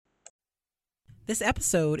This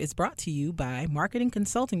episode is brought to you by marketing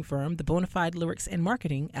consulting firm The Bonafide Lyrics and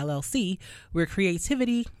Marketing, LLC, where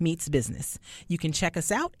creativity meets business. You can check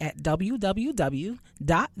us out at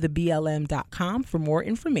www.theblm.com for more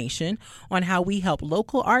information on how we help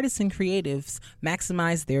local artists and creatives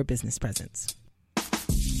maximize their business presence.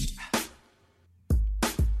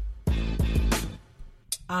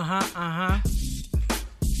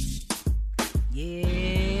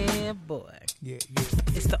 Yeah, boy. Yeah.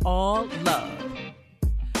 It's the All Love,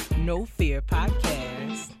 No Fear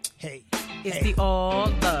podcast. Hey. It's the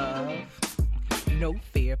All Love, No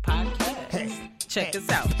Fear podcast. Hey. Check us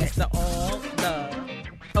out. It's the All Love,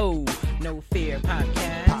 Oh, No Fear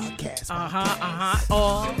podcast.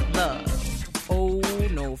 All Love, Oh,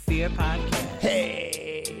 No Fear podcast.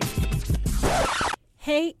 Hey.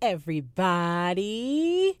 Hey,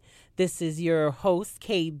 everybody. This is your host,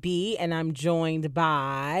 KB, and I'm joined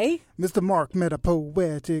by... Mr. Mark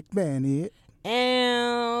Metapoetic Man.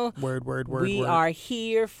 And Word. we are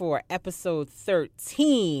here for episode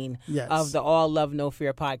 13 of the All Love, No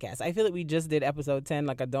Fear podcast. I feel like we just did episode 10,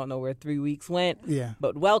 like I don't know where 3 weeks went. Yeah.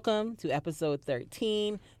 But welcome to episode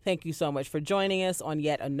 13. Thank you so much for joining us on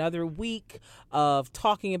yet another week of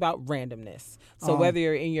talking about randomness. So whether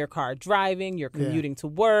you're in your car driving, you're commuting to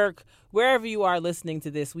work, wherever you are listening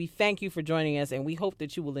to this, we thank you for joining us, and we hope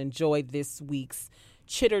that you will enjoy this week's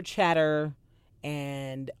chitter chatter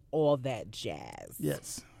and all that jazz.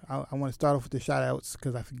 Yes. I want to start off with the shout outs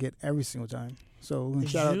because I forget every single time. So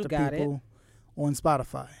shout out to people on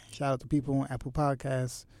Spotify. Shout out to people on Apple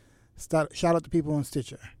Podcasts. Shout out to people on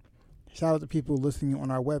Stitcher. Shout out to people listening on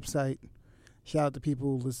our website. Shout out to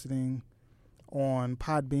people listening on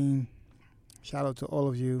Podbean. Shout out to all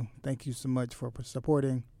of you. Thank you so much for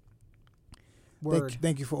supporting. Word.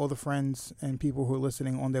 Thank you for all the friends and people who are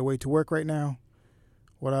listening on their way to work right now.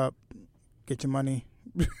 What up? Get your money.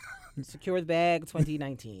 Secure the bag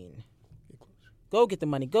 2019. Go get the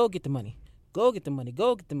money. Go get the money. Go get the money.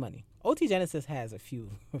 Go get the money. OT Genesis has a few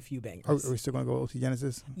bangers. Are we still going to go OT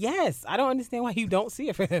Genesis? Yes. I don't understand why you don't see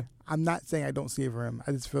it for him. I'm not saying I don't see it for him.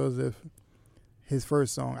 I just feel as if his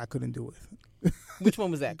first song I couldn't do with. Which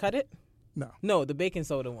one was that? Cut It? No, the baking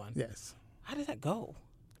soda one. Yes. How did that go?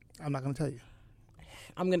 I'm not going to tell you.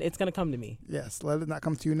 It's gonna come to me. Yes, let it not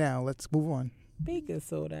come to you now. Let's move on. Baking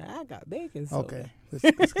soda. I got baking soda. Okay,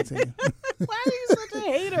 let's continue. Why are you such a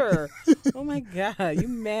hater? Oh my God, you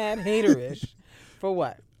mad haterish. For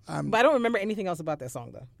what? But I don't remember anything else about that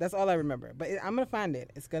song though. That's all I remember. But I'm gonna find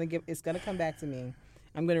it. It's gonna come back to me.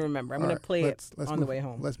 I'm gonna remember. I'm gonna play it on the way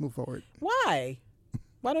home. Let's move forward. Why?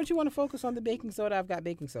 Why don't you want to focus on the baking soda? I've got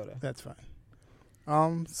baking soda. That's fine.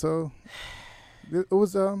 So it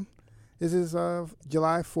was this is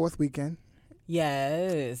July 4th weekend.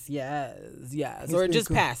 Yes. Or it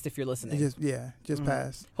just passed if you're listening. Just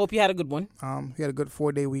passed. Hope you had a good one. We had a good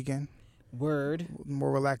 4-day weekend. Word.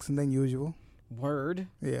 More relaxing than usual. Word.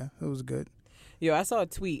 Yeah, it was good. Yo, I saw a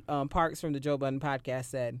tweet. Parks from the Joe Budden podcast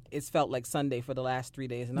said it's felt like Sunday for the last 3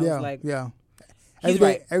 days, and I was like,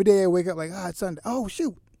 Every day I wake up like, it's Sunday. Oh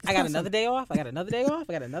shoot! I got another day off. I got another day off.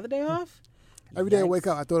 Every day I wake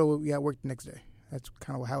up, I thought we had work the next day. That's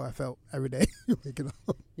kind of how I felt every day waking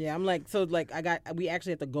up. Yeah, I'm like, we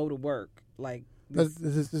actually have to go to work. Like this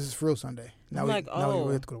is real Sunday. Now we have to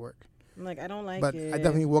go to work. I'm like, I don't like but it. I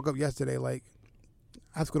definitely woke up yesterday like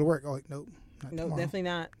I have to go to work. Oh, like, nope, definitely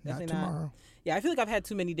not. Definitely not tomorrow. Yeah, I feel like I've had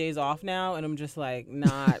too many days off now, and I'm just like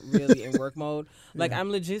not really in work mode. Like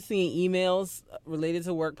I'm legit seeing emails related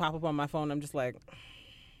to work pop up on my phone. I'm just like,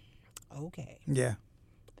 okay, yeah,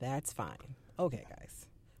 that's fine. Okay, guys,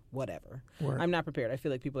 whatever. Work. I'm not prepared. I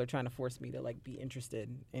feel like people are trying to force me to like be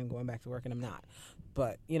interested in going back to work, and I'm not.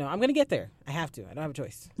 But I'm gonna get there. I have to. I don't have a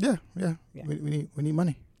choice. Yeah. We need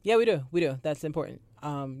money. Yeah, we do. That's important.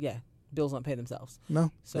 Bills don't pay themselves.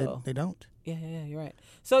 No, so they don't. Yeah, you're right.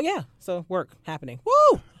 So work happening.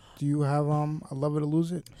 Woo! Do you have a Love It or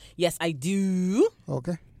Lose It? Yes, I do.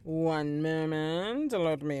 Okay. 1 moment.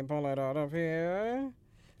 Let me pull it out of here.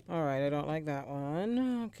 All right, I don't like that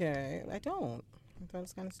one. Okay, I don't. I thought it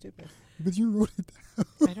was kind of stupid. But you wrote it down.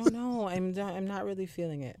 I don't know. I'm not really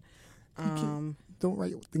feeling it. Don't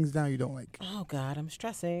write things down you don't like. Oh God, I'm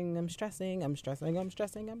stressing. We're gonna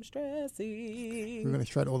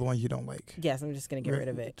shred all the ones you don't like. Yes, I'm just gonna get rid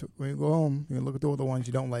of it. When you go home, you're gonna look at all the ones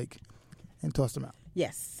you don't like, and toss them out.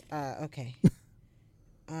 Yes. Okay.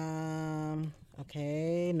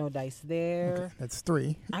 Okay. No dice there. Okay, that's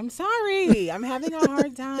 3. I'm sorry. I'm having a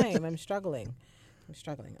hard time. I'm struggling.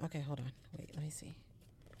 Okay, hold on. Wait, let me see.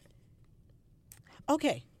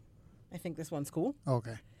 Okay. I think this one's cool.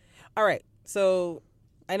 Okay. All right. So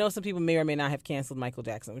I know some people may or may not have canceled Michael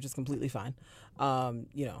Jackson, which is completely fine.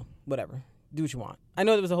 Whatever. do what you want. I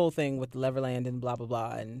know there was a whole thing with Leverland and blah, blah,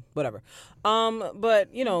 blah, and whatever.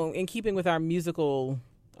 But, you know, in keeping with our musical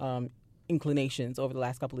inclinations over the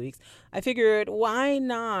last couple of weeks, I figured why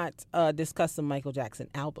not discuss some Michael Jackson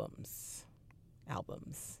albums.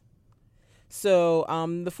 So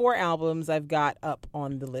the 4 albums I've got up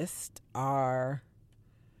on the list are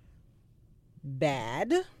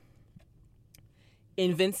Bad,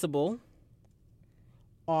 Invincible,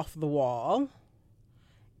 Off the Wall,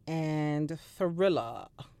 and Thriller.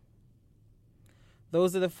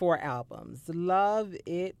 Those are the 4 albums. Love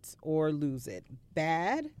It or Lose It.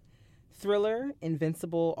 Bad, Thriller,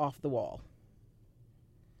 Invincible, Off the Wall.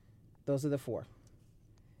 Those are the 4.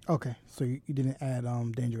 Okay, so you didn't add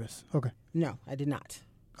Dangerous. Okay. No, I did not.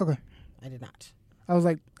 Okay. I did not. I was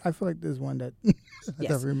like, I feel like there's one that I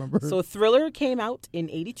never remember. So Thriller came out in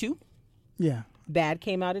 82. Yeah. Bad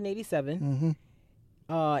came out in 87.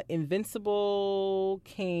 Mm-hmm. Invincible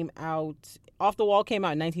came out, Off the Wall came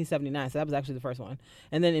out in 1979, so that was actually the first one.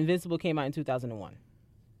 And then Invincible came out in 2001.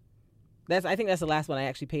 I think that's the last one I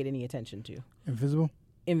actually paid any attention to. Invincible.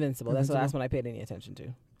 That's the last one I paid any attention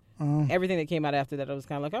to. Everything that came out after that, I was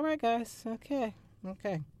kind of like, all right, guys, okay.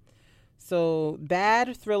 So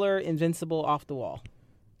Bad, Thriller, Invincible, Off the Wall.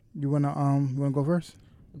 You wanna go first?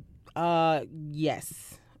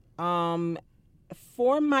 Yes.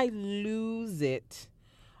 For my Lose It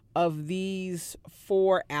of these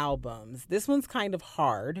 4 albums, this one's kind of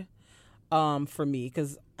hard for me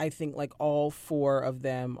because I think like all 4 of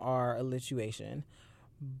them are a lituation.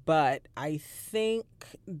 But I think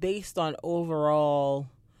based on overall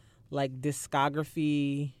like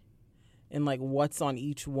discography and like what's on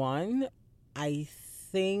each one, I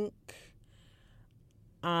think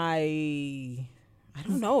I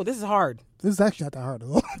don't know. This is hard. This is actually not that hard at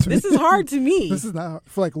all. This is hard to me. This is not hard.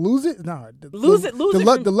 For like Lose It, it's not hard. Lose It.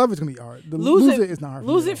 The Love is gonna be hard. Lose It is not hard.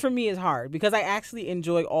 Lose It for me is hard because I actually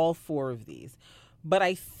enjoy all 4 of these. But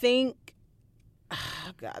I think,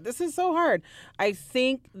 God, this is so hard. I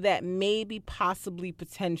think that maybe, possibly,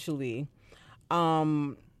 potentially,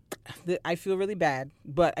 I feel really bad,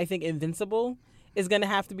 but I think Invincible is going to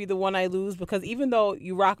have to be the one I lose because even though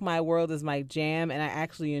You Rock My World is my jam and I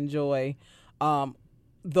actually enjoy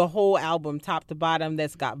the whole album top to bottom,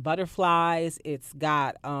 that's got Butterflies, it's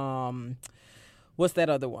got what's that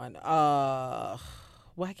other one?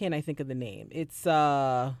 Why can't I think of the name? It's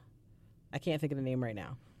I can't think of the name right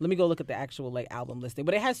now. Let me go look at the actual like album listing.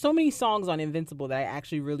 But it has so many songs on Invincible that I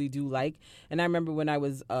actually really do like. And I remember when I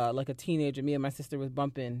was like a teenager, me and my sister was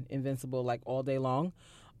bumping Invincible like all day long.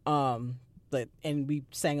 And we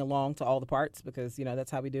sang along to all the parts because, you know, that's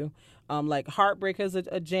how we do. Like Heartbreaker's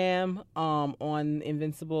a jam on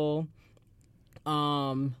Invincible.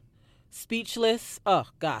 Speechless. Oh,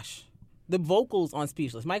 gosh. The vocals on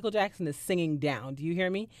Speechless. Michael Jackson is singing down. Do you hear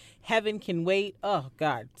me? Heaven Can Wait. Oh,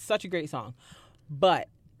 God. Such a great song. But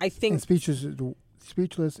I think... And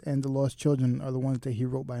Speechless and The Lost Children are the ones that he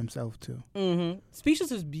wrote by himself, too. Mm-hmm. Speechless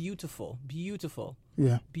is beautiful. Beautiful.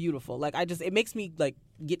 Yeah. Beautiful. Like, it makes me, like,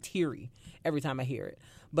 get teary every time I hear it.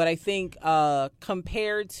 But I think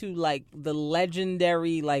compared to, like, the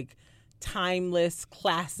legendary, like, timeless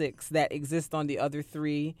classics that exist on the other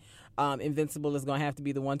 3... Invincible is going to have to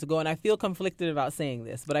be the one to go. And I feel conflicted about saying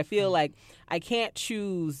this, but I feel like I can't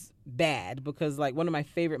choose Bad because, like, one of my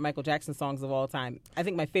favorite Michael Jackson songs of all time, I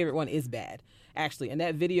think my favorite one is Bad, actually. And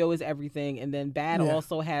that video is everything. And then Bad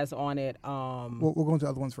also has on it... We'll go into the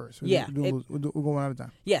other ones first. We'll go one at a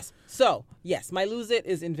time. Yes. So, yes, my Lose It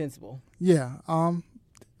is Invincible. Yeah.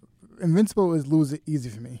 Invincible is Lose It easy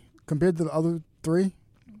for me. Compared to the other 3,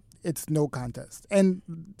 it's no contest. And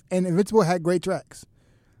Invincible had great tracks.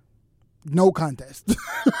 No contest.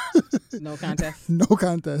 No contest? No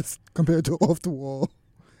contest compared to Off the Wall,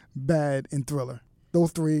 Bad, and Thriller.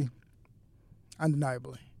 Those 3,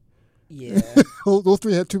 undeniably. Yeah. Those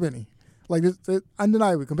 3 had too many. Like, this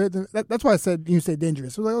undeniably. Compared to that's why I said, you say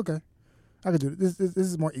Dangerous. I was like, okay, I could do it. This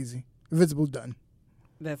is more easy. Invincible's done.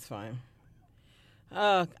 That's fine.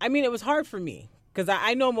 I mean, it was hard for me. Because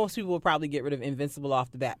I know most people will probably get rid of Invincible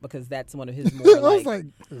off the bat because that's one of his more like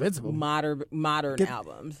Invincible modern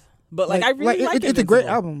albums. But like I really like it's a great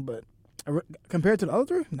album, but compared to the other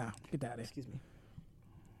 3, nah, get that out of here. Excuse me.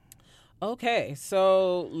 Okay,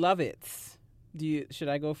 so Love It. Should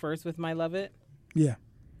I go first with my Love It? Yeah.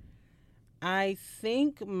 I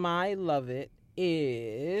think my Love It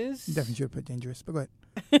is... You definitely should have put Dangerous, but go ahead.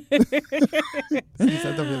 Dangerous,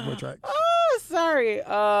 I definitely have more tracks. Oh, sorry.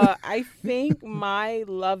 I think my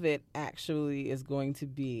Love It actually is going to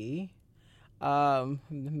be... I'm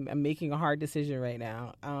making a hard decision right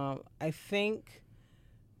now. I think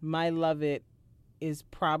my Love It is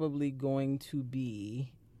probably going to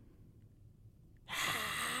be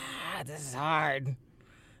God, this is hard.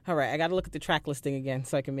 All right, I got to look at the track listing again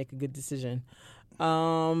so I can make a good decision.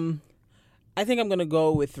 I think I'm going to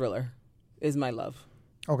go with Thriller is my love.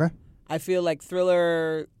 Okay. I feel like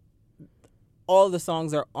Thriller, all the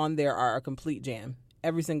songs are on there are a complete jam.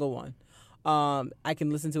 Every single one. I can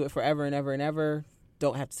listen to it forever and ever and ever.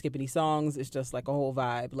 Don't have to skip any songs. It's just like a whole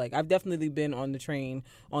vibe. Like, I've definitely been on the train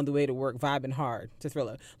on the way to work vibing hard to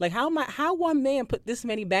Thriller. Like, how one man put this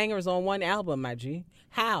many bangers on one album, my G?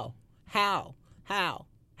 How?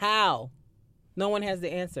 No one has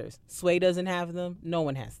the answers. Sway doesn't have them. No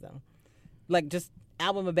one has them. Like, just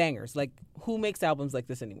album of bangers. Like, who makes albums like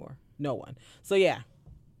this anymore? No one. So, yeah.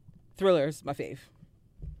 Thriller's my fave.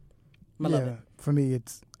 Love it. For me,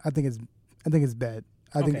 I think it's Bad.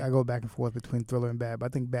 I think I go back and forth between Thriller and Bad, but I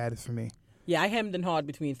think Bad is for me. Yeah, I hemmed and hawed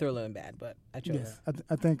between Thriller and Bad, but I chose. Yeah,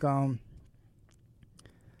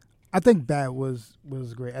 I think Bad was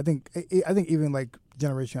great. I think even like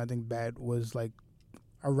Generation, I think Bad was like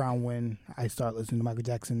around when I started listening to Michael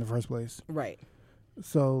Jackson in the first place. Right.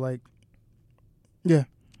 So like, yeah.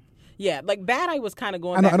 Yeah, like Bad, I was kind of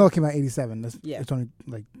going. I know it came out in '87. It's only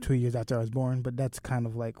like 2 years after I was born, but that's kind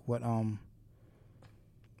of like what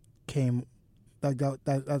came. Like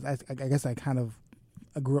that, I guess I kind of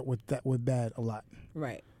grew up with Bad a lot.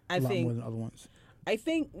 Right. I think more than other ones. I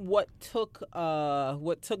think what took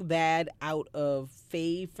Bad out of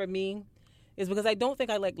fave for me is because I don't think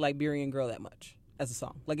I like Liberian Girl that much as a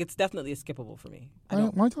song. Like, it's definitely a skippable for me. Why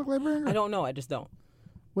don't you like Liberian Girl? I don't know. I just don't.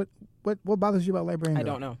 What bothers you about Liberian Girl? I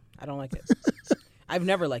don't know. I don't like it. I've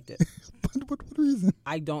never liked it. What reason?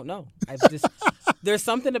 I don't know. There's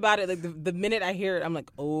something about it. Like the minute I hear it, I'm like,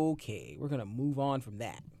 okay, we're gonna move on from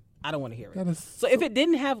that. I don't want to hear it. So if it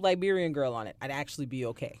didn't have Liberian Girl on it, I'd actually be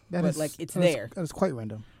okay. But like, it's there. That is quite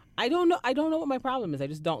random. I don't know what my problem is. I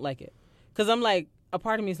just don't like it. Because I'm like, a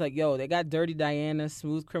part of me is like, yo, they got Dirty Diana,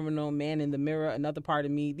 Smooth Criminal, Man in the Mirror. Another part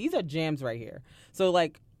of me, these are jams right here. So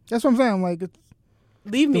like, that's what I'm saying. I'm like,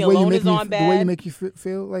 Leave Me Alone is on Bad. The way you make you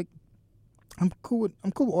feel like. I'm cool with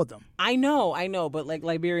all of them. I know, but like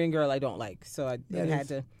Liberian Girl, I don't like. So I had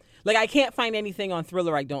to, like, I can't find anything on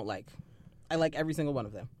Thriller I don't like. I like every single one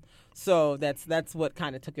of them. So that's what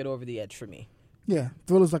kind of took it over the edge for me. Yeah,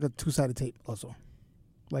 Thriller's like a 2-sided tape, also,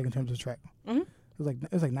 like in terms of track. Mm-hmm. It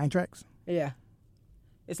was like 9 tracks. Yeah,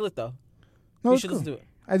 it's lit though. No, you should listen to it.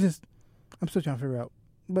 I'm still trying to figure out,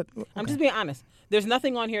 but okay. I'm just being honest. There's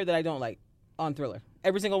nothing on here that I don't like on Thriller.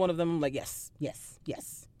 Every single one of them, I'm like, yes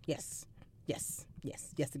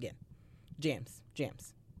again. Jams.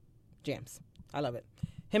 I love it.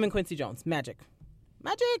 Him and Quincy Jones. Magic.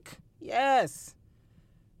 Yes.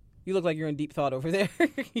 You look like you're in deep thought over there.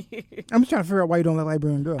 I'm just trying to figure out why you don't like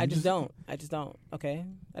Liberian Girl. I just don't. Okay.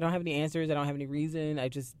 I don't have any answers. I don't have any reason. I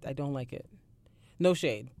don't like it. No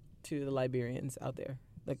shade to the Liberians out there.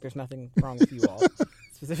 Like, there's nothing wrong with you all.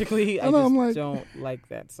 Specifically, I don't like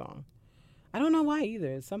that song. I don't know why either.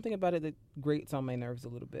 There's something about it that grates on my nerves a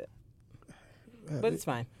little bit. But it's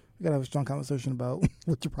fine. We gotta have a strong conversation about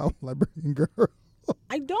what's your problem with Liberian Girl.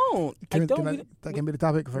 I don't. That can be the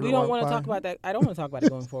topic. We don't want to talk about that. I don't want to talk about it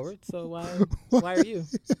going forward. So why are you?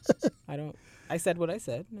 I don't. I said what I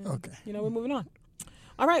said. Okay. We're moving on.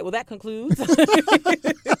 All right. Well, that concludes.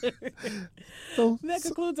 That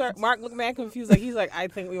concludes our. Mark looked mad confused. Like, he's like, I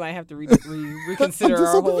think we might have to reconsider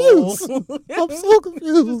our whole. I'm so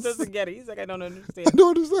confused. He just doesn't get it. He's like, I don't understand. I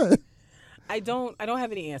don't understand. I don't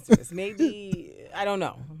have any answers. Maybe I don't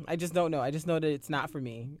know. I just don't know. I just know that it's not for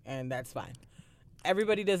me, and that's fine.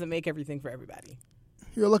 Everybody doesn't make everything for everybody.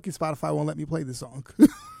 You're lucky Spotify won't let me play this song.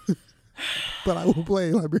 But I will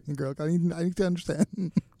play Liberian Girl. I need to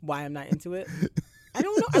understand why I'm not into it. I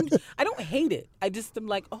don't know. I don't hate it. I just am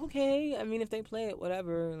like, okay. I mean, if they play it,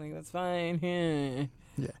 whatever. Like, that's fine.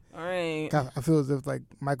 Yeah. All right. I feel as if like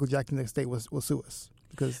Michael Jackson estate will sue us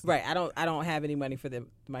because right. I don't have any money for the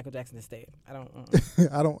Michael Jackson estate. I don't.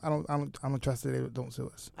 I don't trust that they don't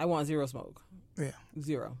sue us. I want zero smoke. Yeah.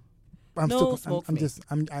 Zero. I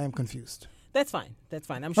am confused. That's fine.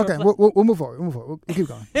 I'm sure. Okay, we'll move forward. We'll keep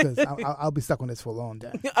going because I'll be stuck on this for a long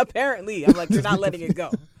time. Apparently, I'm like, you're not letting it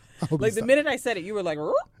go. Like the minute I said it, you were like,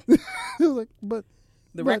 but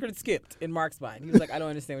the record skipped in Mark's mind. He was like, I don't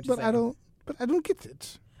understand what you're saying. But I don't get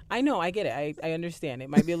it. I know, I get it. I understand. It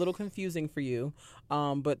might be a little confusing for you,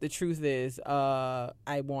 but the truth is, I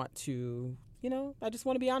want to, I just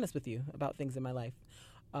want to be honest with you about things in my life,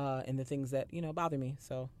 and the things that bother me.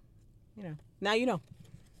 So, now you know.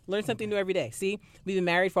 Learn something new every day. See, we've been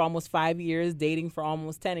married for almost 5 years, dating for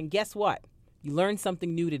almost 10, and guess what? You learned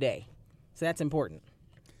something new today. So that's important.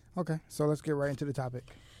 Okay, so let's get right into the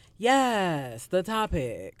topic. Yes, the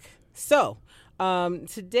topic. So,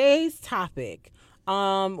 today's topic,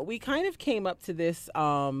 We kind of came up to this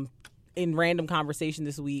in random conversation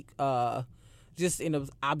this week, just in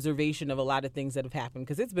observation of a lot of things that have happened,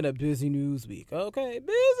 because it's been a busy news week. Okay,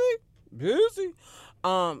 busy.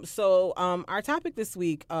 So our topic this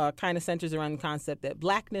week kind of centers around the concept that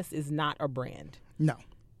blackness is not a brand. No.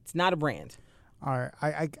 It's not a brand. All right.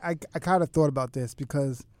 I kind of thought about this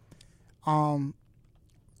because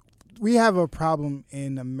we have a problem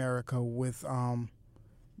in America with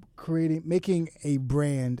making a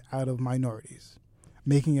brand out of minorities,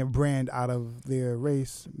 making a brand out of their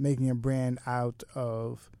race, making a brand out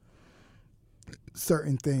of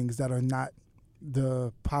certain things that are not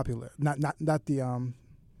the popular, not the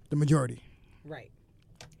majority. Right.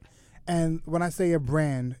 And when I say a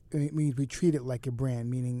brand, it means we treat it like a brand,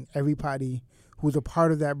 meaning everybody who's a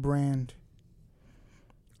part of that brand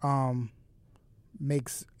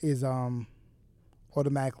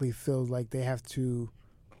automatically feels like they have to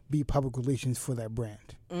be public relations for that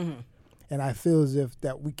brand. Mm-hmm. And I feel as if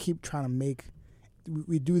that we keep trying to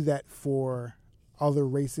we do that for other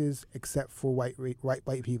races except for white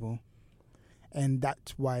people, and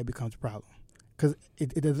that's why it becomes a problem, because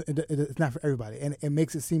it's not for everybody, and it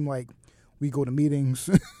makes it seem like we go to meetings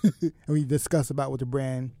and we discuss about what the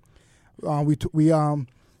brand. We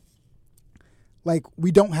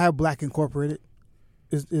don't have Black Incorporated.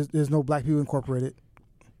 There's no Black People Incorporated.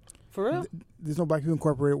 For real? There's no Black People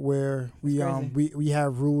Incorporated where we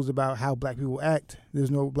have rules about how Black people act.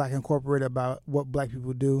 There's no Black Incorporated about what Black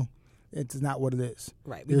people do. It's not what it is.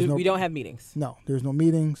 Right. We don't have meetings. No, there's no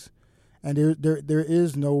meetings, and there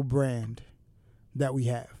is no brand that we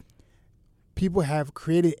have. People have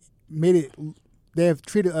they have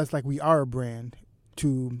treated us like we are a brand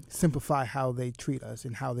to simplify how they treat us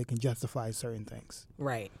and how they can justify certain things.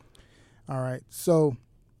 Right. All right. So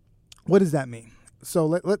what does that mean? So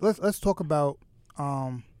let's talk about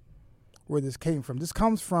where this came from. This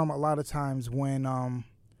comes from a lot of times when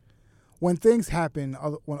things happen,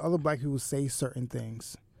 when other Black people say certain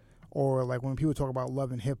things, or like when people talk about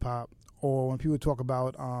love and hip hop, or when people talk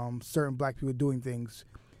about certain Black people doing things,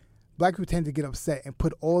 Black people tend to get upset and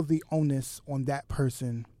put all the onus on that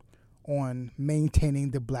person on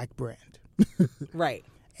maintaining the Black brand. Right.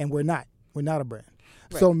 And we're not a brand.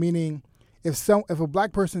 Right. So meaning if a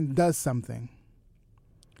Black person does something,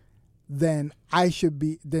 then they should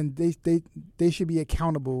be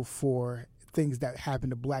accountable for things that happen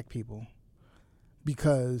to Black people,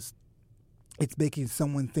 because it's making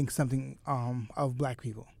someone think something of Black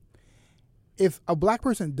people. If a Black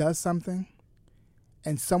person does something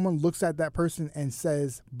and someone looks at that person and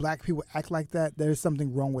says Black people act like that, there's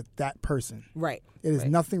something wrong with that person. Right. It is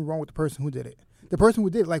nothing wrong with the person who did it. The person who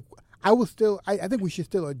did it, like, I think we should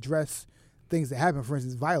still address things that happen, for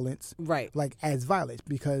instance, violence. Right. Like, as violence,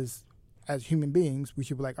 because as human beings, we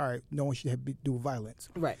should be like, all right, no one should do violence.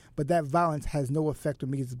 Right. But that violence has no effect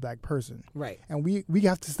on me as a Black person. Right. And we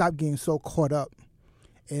have to stop getting so caught up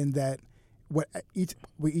in that what each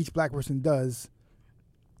Black person does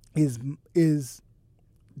is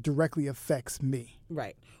directly affects me.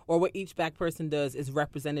 Right. Or what each Black person does is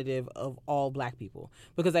representative of all Black people.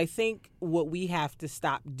 Because I think what we have to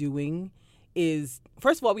stop doing is,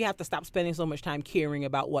 first of all, we have to stop spending so much time caring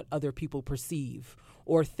about what other people perceive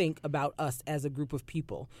or think about us as a group of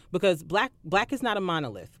people. Because black is not a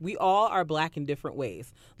monolith. We all are Black in different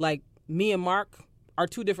ways. Like, me and Mark are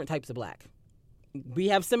two different types of Black. We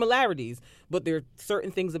have similarities, but there are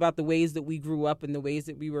certain things about the ways that we grew up and the ways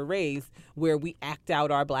that we were raised where we act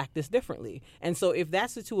out our Blackness differently. And so if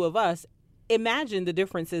that's the two of us, imagine the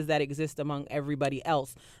differences that exist among everybody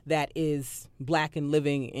else that is Black and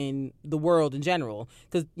living in the world in general.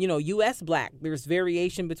 Because, U.S. Black, there's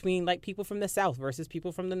variation between, like, people from the South versus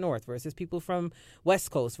people from the North versus people from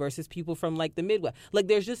West Coast versus people from, like, the Midwest. Like,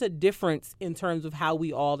 there's just a difference in terms of how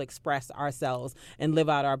we all express ourselves and live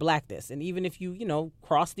out our Blackness. And even if you,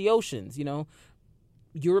 cross the oceans,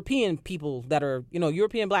 European people that are,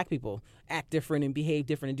 European Black people act different and behave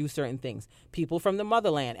different and do certain things. People from the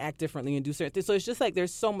motherland act differently and do certain things. So it's just like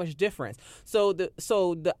there's so much difference. So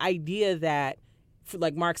the idea that,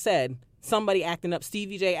 like Mark said, somebody acting up,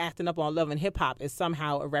 Stevie J acting up on Love and Hip Hop is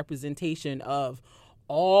somehow a representation of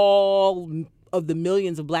all of the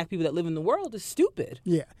millions of Black people that live in the world is stupid.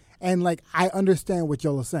 Yeah. And, like, I understand what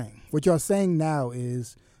y'all are saying. What y'all are saying now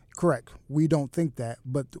is correct. We don't think that,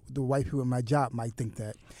 but the white people in my job might think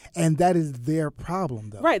that, and that is their problem,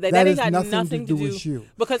 though. Right, that ain't got nothing to do with you.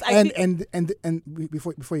 Because and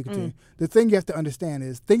before you continue, the thing you have to understand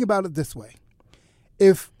is, think about it this way: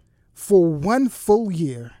 if for one full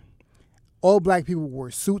year, all Black people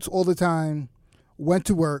wore suits all the time, went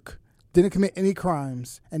to work, didn't commit any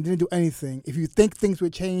crimes, and didn't do anything, if you think things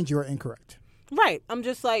would change, you're incorrect. Right. I'm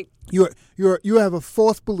just like you have a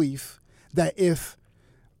false belief that if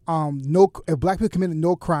black people committed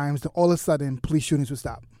no crimes, then all of a sudden police shootings would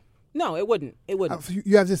stop. No, it wouldn't. It wouldn't.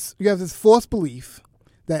 You have this false belief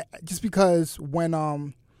that just because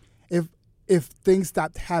when if things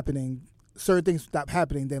stopped happening, certain things stopped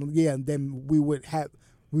happening, then we would have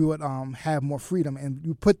more freedom, and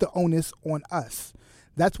you put the onus on us.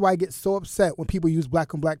 That's why I get so upset when people use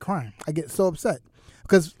black on black crime. I get so upset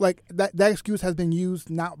because like that excuse has been used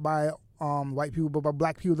not by white people but by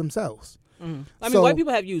black people themselves. Mm-hmm. I mean, white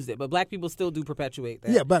people have used it, but black people still do perpetuate that.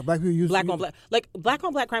 Yeah, black people use black on black. Like black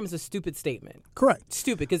on black crime is a stupid statement. Correct.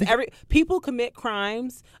 Stupid because people commit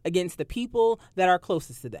crimes against the people that are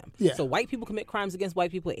closest to them. Yeah. So white people commit crimes against white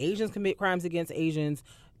people. Asians commit crimes against Asians.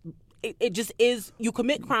 It just is. You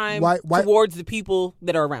commit crime towards the people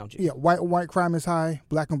that are around you. Yeah, white crime is high.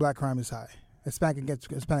 Black on black crime is high. Hispanic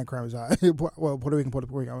crime is high. Well, Puerto Rican.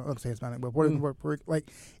 I don't say Hispanic, but Puerto Rican,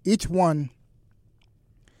 like each one.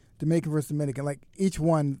 Dominican versus Dominican, like each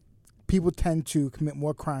one, people tend to commit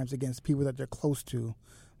more crimes against people that they're close to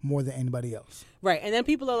more than anybody else. Right, and then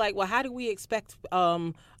people are like, well, how do we expect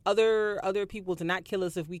other people to not kill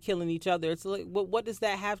us if we killing each other? It's like, what does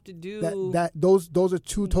that have to do? Those are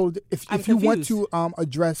two total. If you want to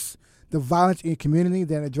address the violence in your community,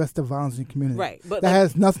 then address the violence in your community. Right, but that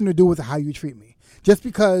has nothing to do with how you treat me. Just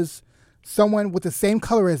because someone with the same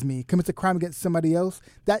color as me commits a crime against somebody else,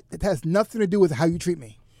 that it has nothing to do with how you treat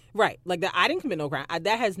me. Right, like that. I didn't commit no crime.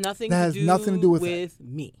 That has nothing to do with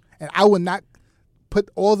me. And I will not put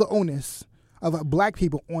all the onus of black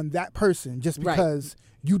people on that person just because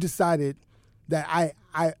you decided that I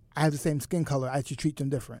have the same skin color. I should treat them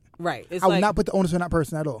different. Right. I would not put the onus on that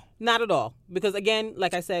person at all. Not at all. Because again,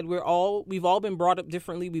 like I said, we've all been brought up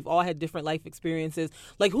differently. We've all had different life experiences.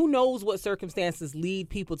 Like who knows what circumstances lead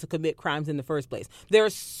people to commit crimes in the first place? There are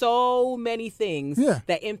so many things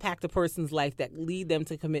that impact a person's life that lead them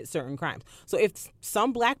to commit certain crimes. So if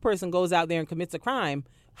some black person goes out there and commits a crime,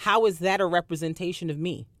 how is that a representation of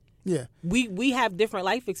me? Yeah. We have different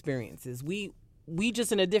life experiences. We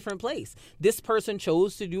just in a different place. This person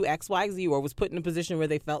chose to do X, Y, Z, or was put in a position where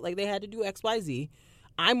they felt like they had to do X, Y, Z.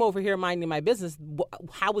 I'm over here minding my business.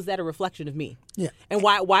 How is that a reflection of me? Yeah. And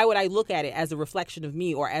why would I look at it as a reflection of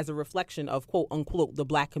me or as a reflection of quote unquote the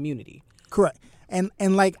black community? Correct. And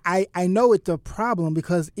like I know it's a problem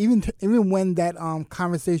because even when that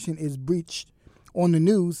conversation is breached on the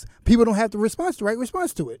news, people don't have the right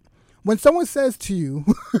response to it. When someone says to you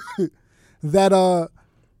that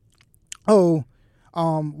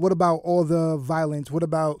what about all the violence? What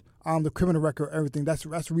about the criminal record, everything? That's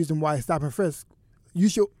the reason why stop and frisk. You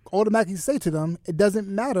should automatically say to them, it doesn't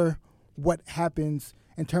matter what happens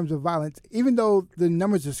in terms of violence, even though the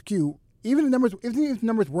numbers are skewed. Even if the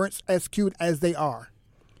numbers weren't as skewed as they are,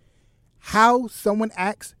 how someone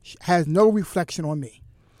acts has no reflection on me,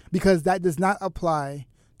 because that does not apply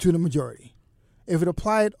to the majority. If it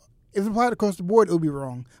applied across the board, it would be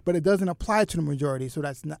wrong, but it doesn't apply to the majority, so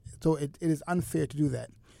it is unfair to do that.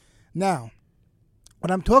 Now,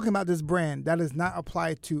 when I'm talking about this brand, that does not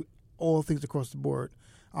apply to all things across the board.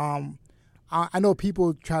 I know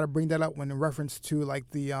people try to bring that up when in reference to like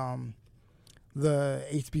the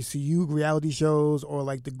HBCU reality shows or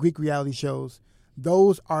like the Greek reality shows.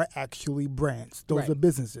 Those are actually brands. Those are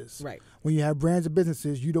businesses. Right. When you have brands or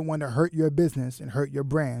businesses, you don't want to hurt your business and hurt your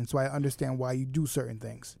brand. So I understand why you do certain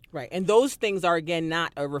things. Right. And those things are, again,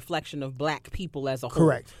 not a reflection of black people as a whole.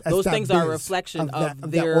 Correct. Those things are a reflection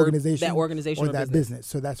of their organization or that business.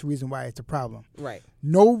 So that's the reason why it's a problem. Right.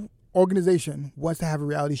 No organization wants to have a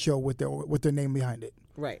reality show with their name behind it.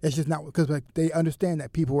 Right. It's just not, because like, they understand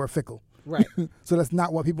that people are fickle. Right. So that's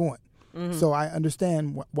not what people want. Mm-hmm. So I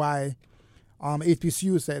understand why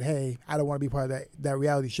HBCU said, hey, I don't want to be part of that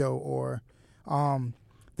reality show, or the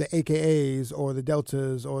AKAs or the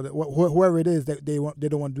Deltas or whoever it is that they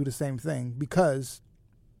don't want to do the same thing, because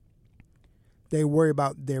they worry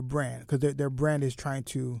about their brand, because their brand is trying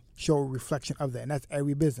to show a reflection of that, and that's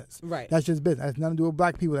every business. Right. That's just business. That has nothing to do with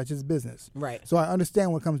black people. That's just business. Right. So I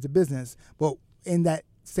understand when it comes to business, but in that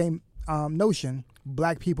same notion,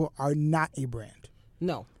 black people are not a brand.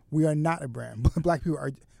 No. We are not a brand. Black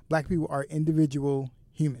people are individual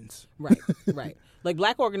humans. Right, right. Like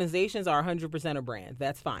black organizations are 100% a brand.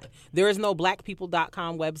 That's fine. There is no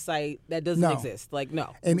blackpeople.com website. That doesn't exist. Like,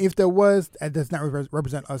 no. And if there was, that does not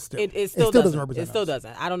represent us still. It still doesn't represent us. It still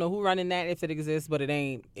doesn't. I don't know who running that, if it exists, but it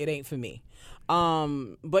ain't for me.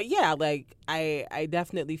 But yeah, like I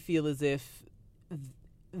definitely feel as if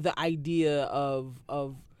the idea of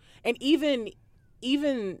and even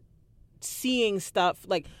seeing stuff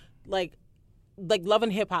like Love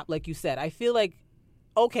and Hip Hop, like you said, I feel like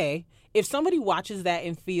okay, if somebody watches that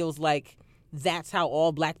and feels like that's how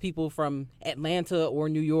all black people from Atlanta or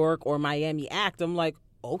New York or Miami act, I'm like,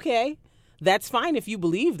 okay, that's fine if you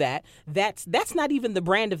believe that. That's not even the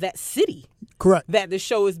brand of that city. Correct. That the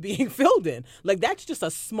show is being filmed in. Like, that's just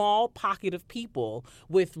a small pocket of people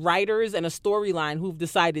with writers and a storyline who've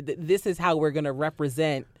decided that this is how we're going to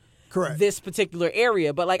represent Correct. this particular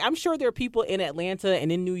area. But, like, I'm sure there are people in Atlanta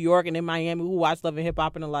and in New York and in Miami who watch Love and Hip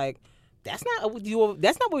Hop and are like, that's not what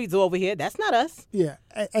we do over here. That's not us. Yeah,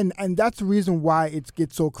 and that's the reason why it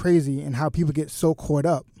gets so crazy and how people get so caught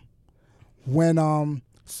up when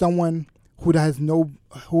someone who has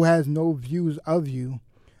no views of you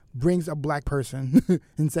brings a black person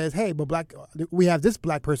and says, "Hey, but we have this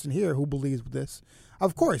black person here who believes this."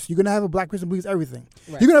 Of course, you're gonna have a black person who believes everything.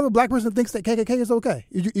 Right. You're gonna have a black person who thinks that KKK is okay.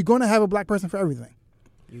 You're gonna have a black person for everything.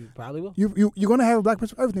 You probably will. You're going to have a black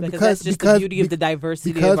person for everything because that's just the beauty of the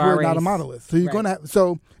diversity because of our we're not a monolith. So you're going to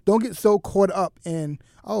so don't get so caught up in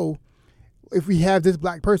if we have this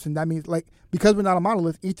black person, that means because we're not a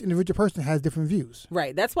monolith, each individual person has different views.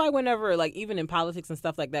 Right. That's why whenever even in politics and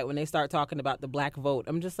stuff like that, when they start talking about the black vote,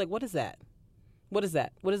 I'm just like, what is that? What is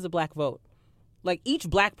that? What is the black vote? Like, each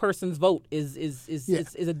black person's vote is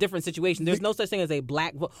a different situation. There's no such thing as a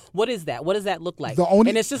black vote. What is that? What does that look like?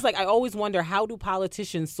 And it's just like, I always wonder, how do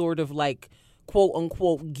politicians sort of quote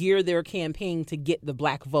unquote gear their campaign to get the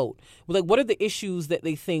black vote? Like, what are the issues that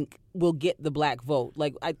they think will get the black vote?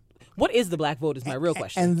 What is the black vote is my real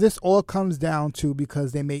question. And this all comes down to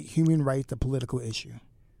because they made human rights a political issue.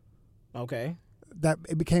 Okay. That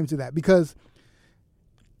it became to that because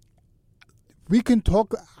we can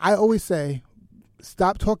talk. I always say,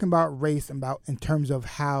 stop talking about race in terms of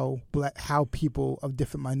how people of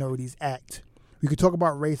different minorities act. We could talk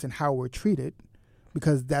about race and how we're treated,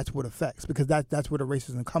 because that's what affects. Because that's where the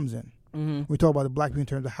racism comes in. Mm-hmm. We talk about the black people in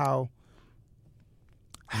terms of how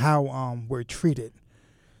we're treated.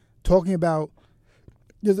 Talking about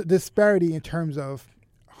there's a disparity in terms of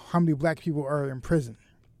how many black people are in prison,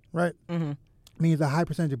 right? Mm-hmm. Means a high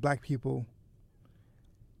percentage of black people,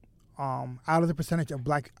 out of the percentage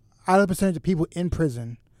of people in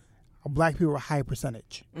prison, black people are a high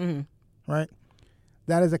percentage, mm-hmm. right?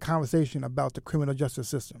 That is a conversation about the criminal justice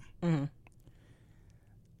system. Mm-hmm.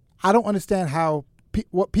 I don't understand how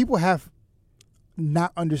what people have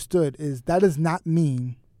not understood is that does not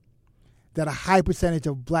mean that a high percentage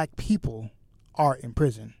of black people are in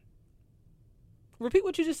prison. Repeat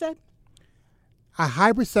what you just said. A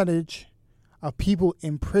high percentage of people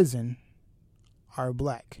in prison are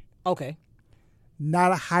black. Okay.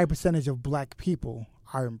 Not a high percentage of black people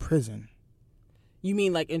are in prison. You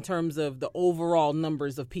mean in terms of the overall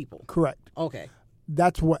numbers of people? Correct. Okay.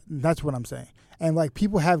 That's what I'm saying. And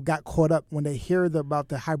people have got caught up when they hear about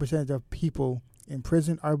the high percentage of people in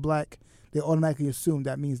prison are black. They automatically assume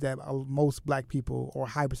that means that most black people or a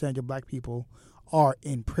high percentage of black people are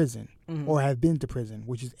in prison, mm-hmm. or have been to prison,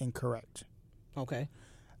 which is incorrect. Okay.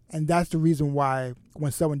 And that's the reason why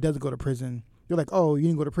when someone doesn't go to prison, you're like, oh, you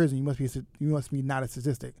didn't go to prison. You must be not a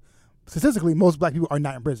statistic. Statistically, most black people are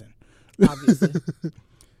not in prison. Obviously.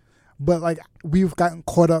 But we've gotten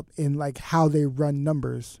caught up in how they run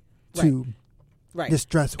numbers to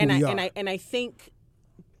distress who we are. And I think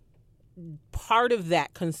part of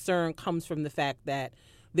that concern comes from the fact that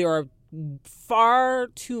there are far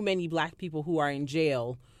too many black people who are in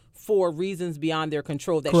jail for reasons beyond their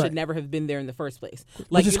control that should never have been there in the first place.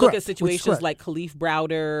 You look at situations like Khalif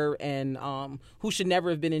Browder and who should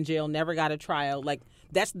never have been in jail, never got a trial.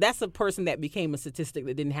 That's a person that became a statistic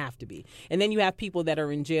that didn't have to be. And then you have people that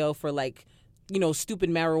are in jail for stupid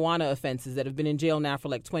marijuana offenses that have been in jail now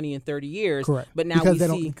for 20 and 30 years. Correct. But now because they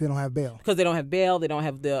don't have bail. Because they don't have bail. They don't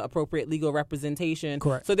have the appropriate legal representation.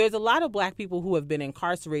 Correct. So there's a lot of black people who have been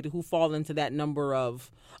incarcerated who fall into that number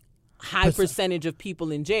of high percentage of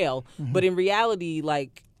people in jail. Mm-hmm. But in reality,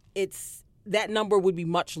 that number would be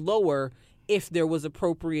much lower if there was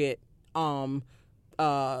appropriate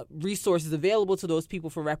resources available to those people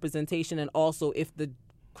for representation, and also if the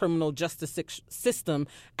criminal justice system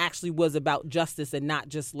actually was about justice and not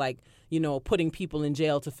just putting people in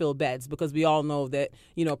jail to fill beds, because we all know that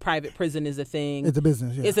private prison is a thing. It's a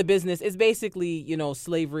business. Yeah. It's a business. It's basically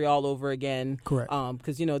slavery all over again. Correct.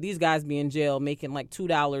 Because these guys be in jail making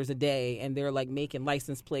 $2 a day, and they're making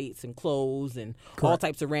license plates and clothes and all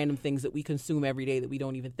types of random things that we consume every day that we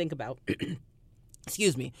don't even think about.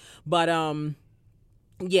 Excuse me. But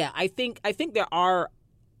yeah, I think there are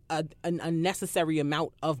an unnecessary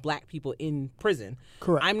amount of black people in prison.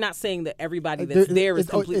 Correct. I'm not saying that everybody that's there is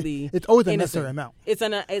completely it's always an innocent. unnecessary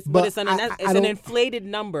amount. It's an inflated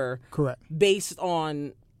number. Correct. Based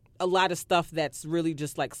on a lot of stuff that's really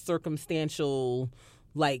just circumstantial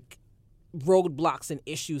like roadblocks and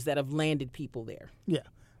issues that have landed people there. Yeah.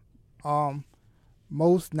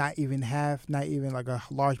 Most, not even like a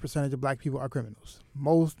large percentage of black people are criminals.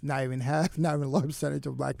 Most, not even a large percentage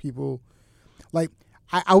of black people. Like,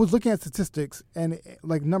 I was looking at statistics and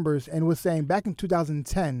like numbers and was saying back in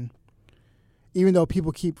 2010, even though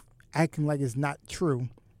people keep acting like it's not true,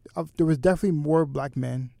 there was definitely more black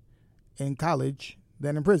men in college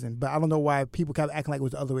than in prison. But I don't know why people kept acting like it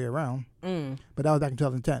was the other way around. But that was back in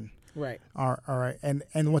 2010. Right. All right. And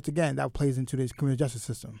once again, that plays into this criminal justice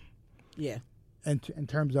system. Yeah. And in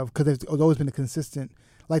terms of, because there's always been a consistent,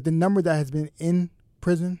 like the number that has been in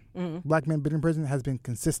prison, black men been in prison, has been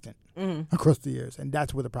consistent across the years. And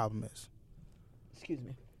that's where the problem is. Excuse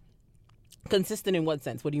me. Consistent in what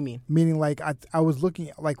sense? What do you mean? Meaning, like, I was looking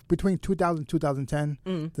at, like, between 2000 and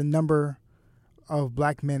 2010, the number of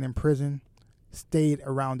black men in prison stayed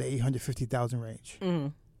around the 850,000 range.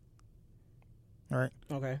 All right?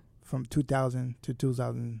 Okay. From 2000 to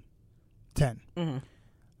 2010.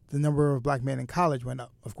 The number of black men in college went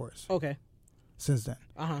up, of course. Okay. Since then.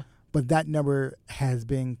 But that number has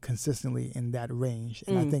been consistently in that range.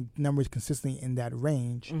 And I think numbers consistently in that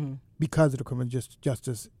range because of the criminal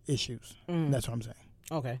justice issues. That's what I'm saying.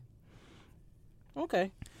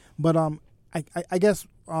 Okay. But I guess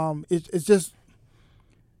it's just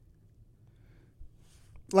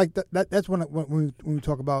like that's when we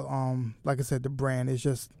talk about like I said, the brand. It's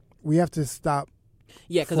just we have to stop.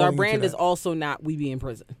 Yeah, because our brand is also not we be in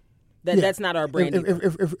prison. That's not our brand.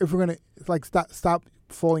 If we're gonna like stop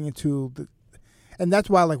falling into the, and that's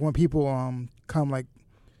why like when people come like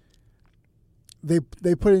they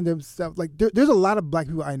put in themselves like there's a lot of black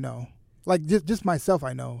people I know, like just myself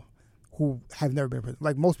I know, who have never been in prison.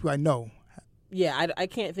 Like most people I know. Yeah, I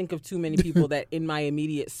can't think of too many people that in my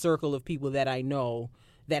immediate circle of people that I know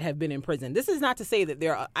that have been in prison. This is not to say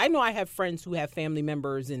that I know I have friends who have family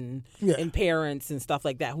members and parents and stuff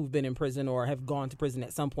like that who've been in prison or have gone to prison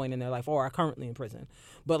at some point in their life or are currently in prison.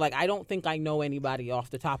 But like, I don't think I know anybody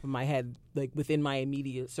off the top of my head, like within my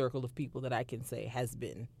immediate circle of people that I can say has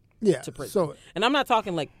been to prison. So, and I'm not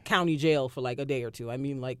talking like county jail for like a day or two. I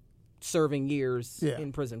mean like serving years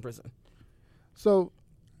in prison. So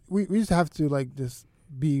we just have to like just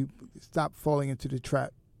stop falling into the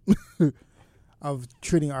trap of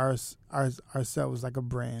treating ourselves like a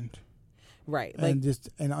brand. Right. And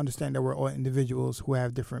understand that we're all individuals who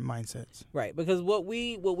have different mindsets. Right. Because what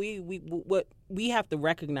we have to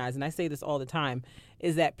recognize, and I say this all the time,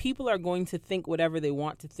 is that people are going to think whatever they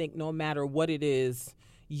want to think no matter what it is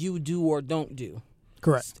you do or don't do.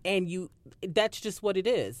 Correct. And that's just what it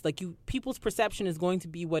is. Like people's perception is going to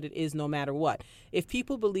be what it is no matter what. If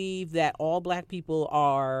people believe that all black people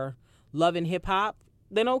are loving hip hop,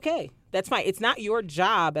 then okay. That's fine. It's not your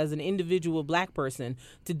job as an individual black person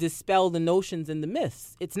to dispel the notions and the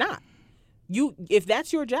myths. It's not. If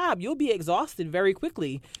that's your job, you'll be exhausted very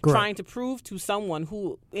quickly. Correct. Trying to prove to someone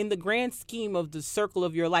who, in the grand scheme of the circle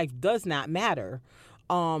of your life, does not matter,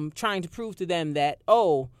 trying to prove to them that,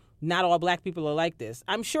 oh, not all black people are like this.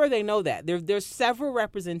 I'm sure they know that. There's several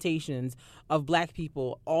representations of black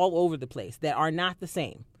people all over the place that are not the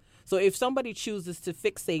same. So if somebody chooses to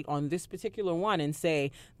fixate on this particular one and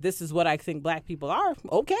say, this is what I think black people are,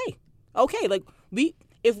 okay. Like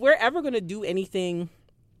if we're ever going to do anything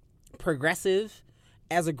progressive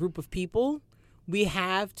as a group of people, we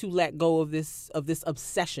have to let go of this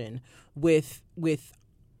obsession with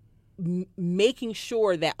making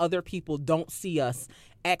sure that other people don't see us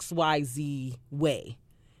XYZ way.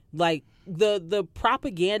 Like the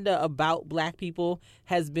propaganda about black people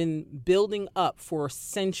has been building up for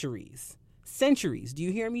centuries. Do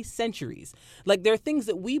you hear me? Centuries. Like there are things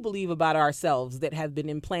that we believe about ourselves that have been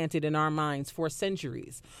implanted in our minds for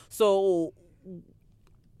centuries. So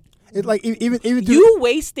it's like even you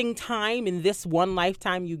wasting time in this one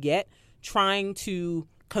lifetime you get trying to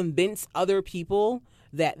convince other people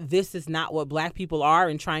that this is not what black people are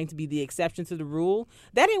and trying to be the exception to the rule.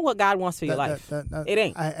 That ain't what God wants for your life. It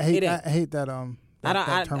ain't. I hate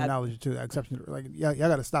that terminology too. Exception. Like y'all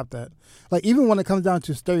got to stop that. Like even when it comes down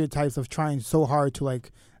to stereotypes of trying so hard to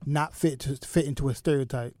like not fit into a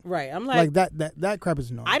stereotype. Right. I'm like that crap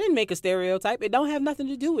is annoying. I didn't make a stereotype. It don't have nothing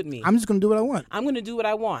to do with me. I'm just gonna do what I want. I'm gonna do what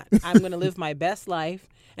I want. I'm gonna live my best life,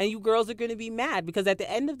 and you girls are gonna be mad because at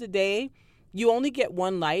the end of the day, you only get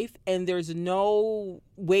one life, and there's no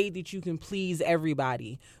way that you can please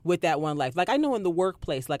everybody with that one life. Like I know in the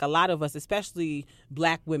workplace, like a lot of us, especially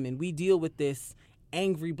black women, we deal with this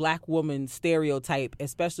angry black woman stereotype,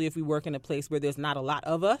 especially if we work in a place where there's not a lot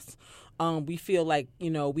of us. We feel like,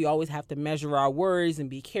 we always have to measure our words and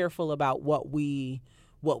be careful about what we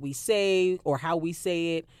say or how we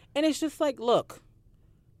say it. And it's just like, look,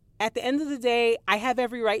 at the end of the day, I have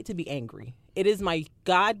every right to be angry. It is my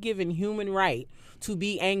God-given human right to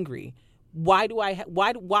be angry. Why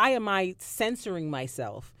am I censoring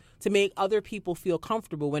myself to make other people feel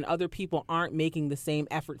comfortable when other people aren't making the same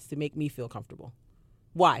efforts to make me feel comfortable?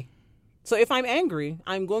 Why? So if I'm angry,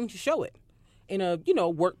 I'm going to show it in a,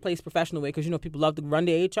 workplace professional way, because, people love to run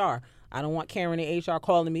to HR. I don't want Karen in HR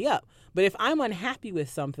calling me up. But if I'm unhappy with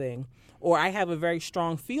something, or I have a very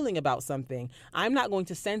strong feeling about something, I'm not going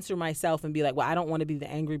to censor myself and be like, well, I don't want to be the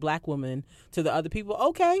angry black woman to the other people.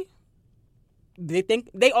 Okay.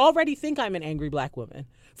 They already think I'm an angry black woman.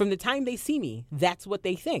 From the time they see me, that's what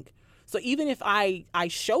they think. So even if I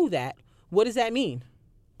show that, what does that mean?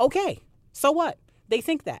 Okay. So what? They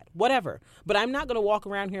think that, whatever. But I'm not going to walk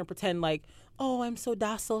around here and pretend like, oh, I'm so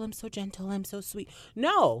docile, I'm so gentle, I'm so sweet.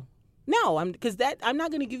 No, because I'm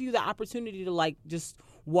not going to give you the opportunity to like just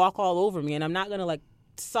walk all over me, and I'm not going to like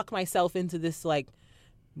suck myself into this like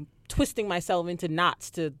twisting myself into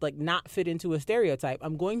knots to like not fit into a stereotype.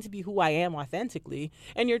 I'm going to be who I am authentically,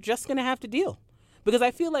 and you're just going to have to deal. Because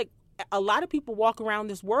I feel like a lot of people walk around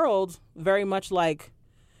this world very much like,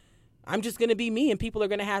 I'm just going to be me and people are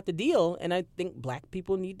going to have to deal. And I think black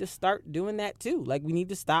people need to start doing that too. Like, we need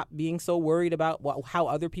to stop being so worried about how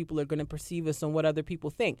other people are going to perceive us and what other people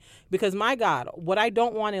think. Because my God, what I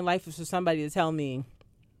don't want in life is for somebody to tell me,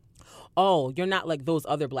 oh, you're not like those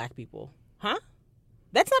other black people. Huh?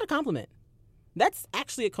 That's not a compliment. That's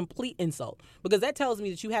actually a complete insult, because that tells me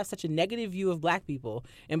that you have such a negative view of black people.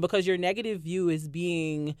 And because your negative view is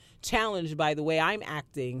being challenged by the way I'm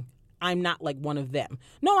acting, I'm not like one of them.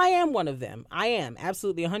 No, I am one of them. I am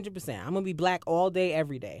absolutely 100%. I'm going to be black all day,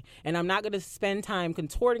 every day. And I'm not going to spend time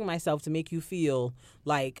contorting myself to make you feel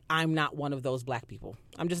like I'm not one of those black people.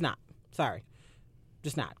 I'm just not. Sorry.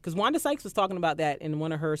 Just not. Because Wanda Sykes was talking about that in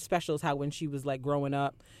one of her specials, how when she was like growing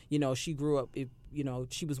up, she grew up,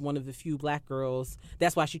 she was one of the few black girls.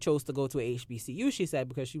 That's why she chose to go to a HBCU, she said,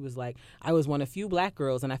 because she was like, I was one of few black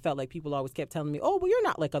girls, and I felt like people always kept telling me, oh, well, you're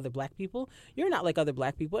not like other black people. You're not like other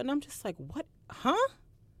black people. And I'm just like, what? Huh?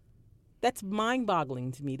 That's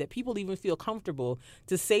mind-boggling to me that people even feel comfortable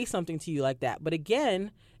to say something to you like that. But again,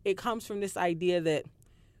 it comes from this idea that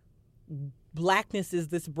blackness is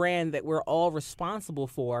this brand that we're all responsible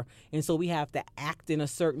for, and so we have to act in a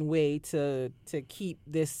certain way to keep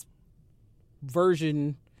this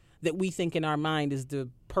version that we think in our mind is the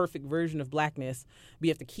perfect version of blackness. We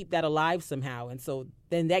have to keep that alive somehow, and so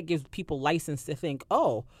then that gives people license to think,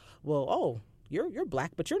 you're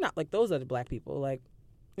black, but you're not like those other black people. Like,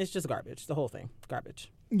 it's just garbage. The whole thing,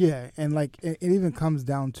 garbage. Yeah, and like it even comes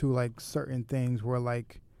down to like certain things where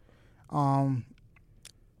like,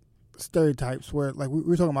 stereotypes where like we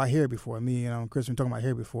were talking about hair before, me and Chris were talking about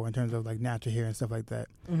hair before in terms of like natural hair and stuff like that.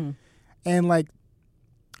 Mm-hmm. And like,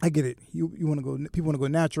 I get it. People want to go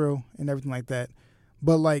natural and everything like that,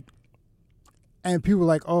 but like, and people are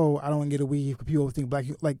like, oh, I don't want to get a weave because people think black.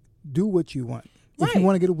 Like, do what you want. Right. If you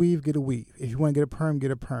want to get a weave, get a weave. If you want to get a perm, get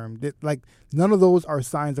a perm. Like, none of those are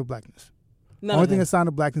signs of blackness. The only thing a sign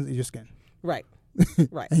of blackness is your skin. Right.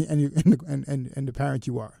 Right. and the parent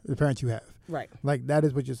you are, the parent you have. Right. Like, that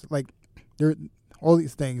is what just like, there all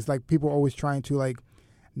these things. Like, people are always trying to like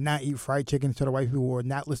not eat fried chicken to the white people or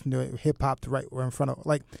not listen to hip hop right in front of.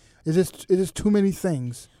 Like, it's just too many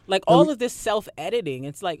things. Like, all of this self-editing.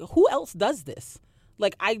 It's like, who else does this?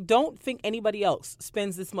 Like, I don't think anybody else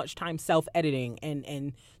spends this much time self-editing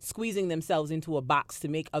and squeezing themselves into a box to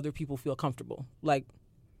make other people feel comfortable. Like,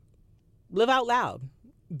 live out loud.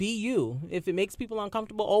 Be you. If it makes people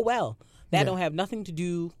uncomfortable, oh well. That don't have nothing to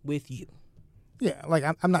do with you. Yeah, like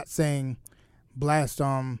I'm not saying blast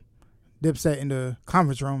Dipset in the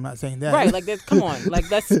conference room. I'm not saying that. Right, like come on, like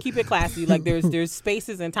let's keep it classy. Like there's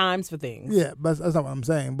spaces and times for things. Yeah, but that's not what I'm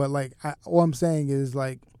saying. But like all I'm saying is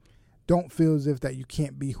like, don't feel as if that you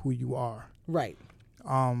can't be who you are. Right.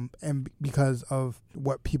 And because of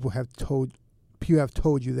what people have told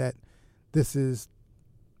you that this is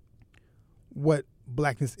what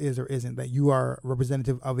blackness is or isn't, that you are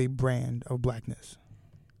representative of a brand of blackness.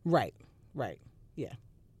 Right. Yeah.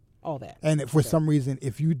 All that. And if for some reason,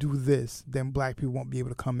 if you do this, then black people won't be able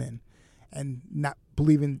to come in and not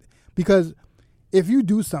believe in, because if you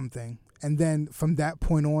do something and then from that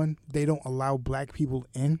point on, they don't allow black people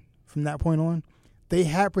in from that point on, they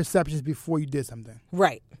had perceptions before you did something.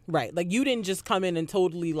 Right. Like, you didn't just come in and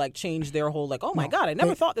totally like change their whole like, oh my God, I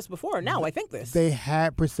never thought this before. Now I think this. They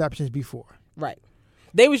had perceptions before. Right.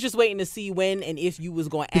 They was just waiting to see when and if you was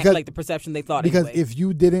going to act like the perception they thought. Because anyway. If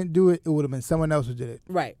you didn't do it, it would have been someone else who did it.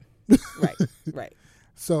 Right. Right.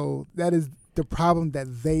 So that is the problem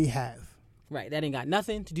that they have. Right. That ain't got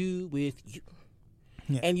nothing to do with you.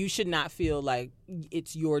 and you should not feel like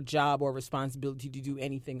it's your job or responsibility to do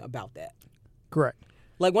anything about that. Correct.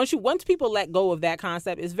 Like once people let go of that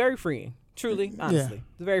concept, it's very freeing. Truly, honestly,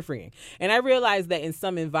 it's very freeing. And I realize that in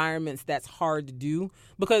some environments that's hard to do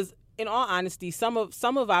because, in all honesty, some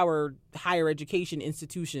of our higher education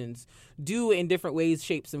institutions do, in different ways,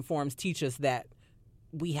 shapes, and forms, teach us that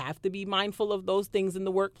we have to be mindful of those things in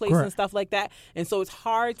the workplace and stuff like that. And so it's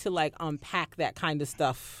hard to like unpack that kind of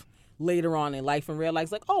stuff later on in life and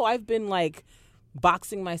realize like, oh, I've been like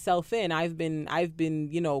boxing myself in. I've been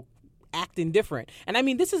acting different. And I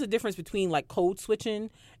mean, this is a difference between like code switching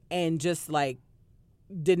and just like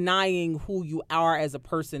denying who you are as a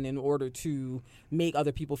person in order to make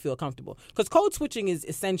other people feel comfortable. Because code switching is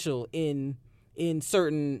essential in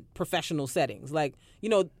certain professional settings. Like,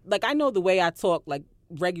 like I know the way I talk like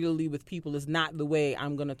regularly with people is not the way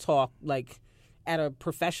I'm going to talk like at a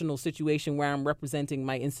professional situation where I'm representing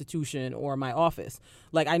my institution or my office.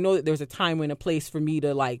 Like, I know that there's a time and a place for me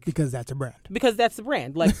to like... Because that's a brand. Because that's a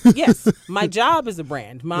brand. Like, yes, my job is a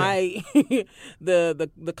brand. My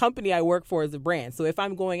the company I work for is a brand. So if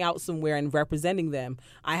I'm going out somewhere and representing them,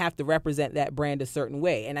 I have to represent that brand a certain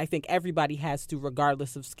way. And I think everybody has to,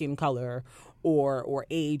 regardless of skin color or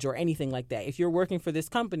age or anything like that. If you're working for this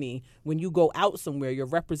company, when you go out somewhere, you're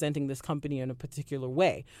representing this company in a particular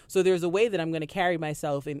way. So there's a way that I'm going to carry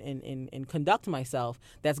myself and conduct myself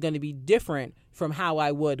that's going to be different from how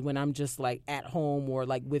I would when I'm just like at home or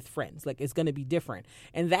like with friends. Like it's going to be different.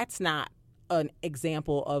 And that's not an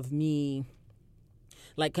example of me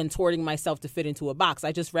like contorting myself to fit into a box.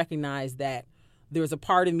 I just recognize that there's a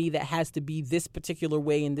part of me that has to be this particular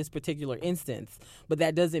way in this particular instance. But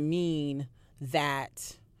that doesn't mean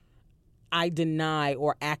that I deny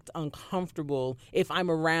or act uncomfortable if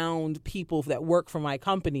I'm around people that work for my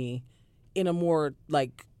company in a more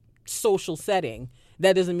like social setting.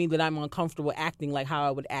 That doesn't mean that I'm uncomfortable acting like how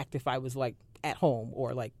I would act if I was like at home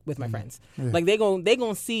or like with my friends. Yeah. Like they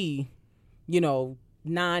gonna see,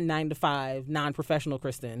 non-9-to-5, non-professional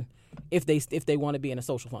Kristen if they want to be in a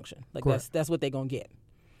social function. Like that's what they're gonna get.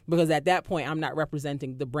 Because at that point I'm not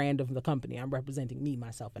representing the brand of the company. I'm representing me,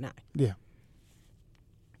 myself, and I. Yeah.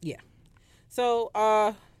 Yeah. So,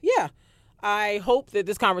 I hope that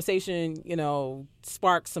this conversation,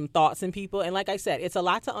 sparks some thoughts in people. And like I said, it's a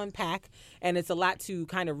lot to unpack, and it's a lot to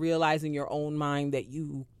kind of realize in your own mind that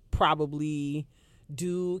you probably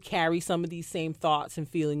do carry some of these same thoughts and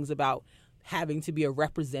feelings about having to be a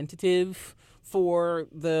representative for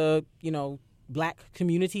the, Black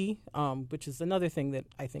community, which is another thing that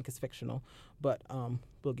I think is fictional, but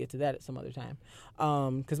we'll get to that at some other time.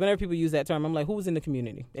 Because whenever people use that term, I'm like, who's in the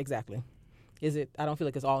community? Exactly. Is it? I don't feel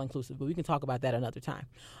like it's all inclusive, but we can talk about that another time.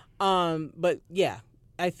 But yeah,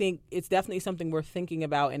 I think it's definitely something worth thinking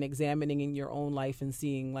about and examining in your own life and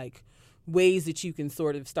seeing like ways that you can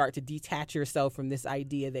sort of start to detach yourself from this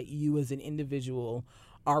idea that you as an individual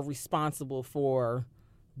are responsible for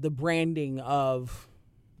the branding of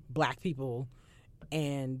Black people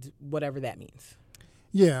and whatever that means.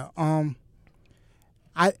 Yeah.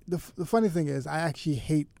 The funny thing is, I actually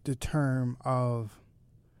hate the term of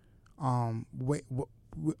when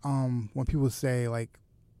people say like,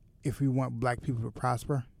 if we want Black people to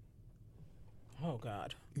prosper. Oh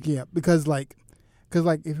God. Yeah, because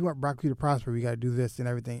if you want Black people to prosper, we got to do this and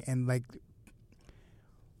everything, and like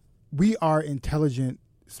we are intelligent,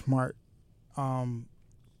 smart,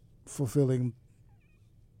 fulfilling,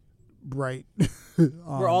 bright.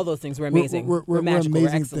 We're all those things. We're amazing. We're magical. Amazing we're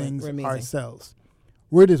excellent. things we're amazing. ourselves.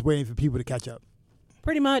 We're just waiting for people to catch up.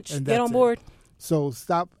 Pretty much. Get on board. So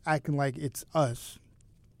stop acting like it's us.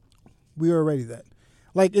 We're already that.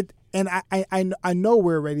 Like it, and I know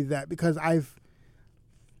we're already that because I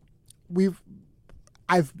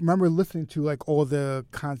remember listening to like all the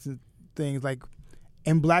constant things like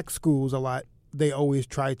in Black schools a lot. They always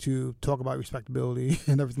try to talk about respectability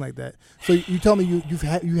and everything like that. So you tell me you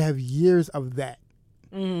have years of that,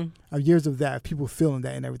 of years of that, of people feeling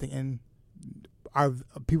that and everything, and our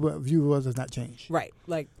people view us as not changed, right?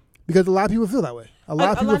 Like because a lot of people feel that way. A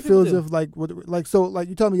lot of people feel as if like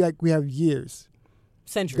you tell me like we have years,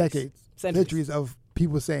 centuries, decades, centuries of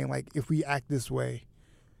people saying like if we act this way,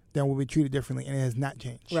 then we'll be treated differently, and it has not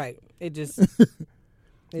changed. Right. It just.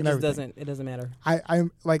 It just doesn't. It doesn't matter. I'm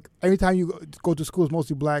like every time you go to schools,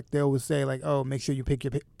 mostly Black, they always say like, "Oh, make sure you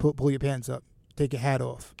pull your pants up, take your hat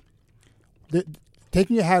off."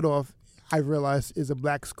 Taking your hat off, I realize, is a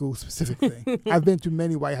Black school specific thing. I've been to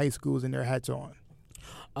many white high schools and their hats are on.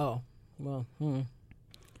 Oh well,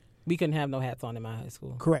 we couldn't have no hats on in my high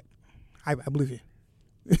school. Correct, I believe you.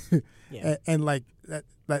 Yeah, and like that,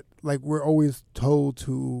 like we're always told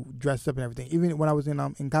to dress up and everything. Even when I was in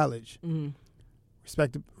college. Mm-hmm.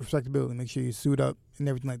 respectability. Make sure you suit up and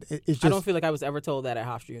everything like that. It's just, I don't feel like I was ever told that at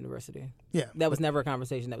Hofstra University. Yeah. That was never a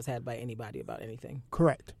conversation that was had by anybody about anything.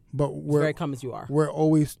 Correct. But very come as you are. We're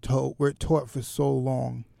always told, we're taught for so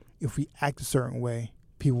long, if we act a certain way,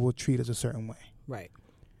 people will treat us a certain way. Right.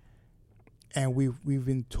 And we've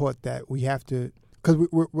been taught that we have to, because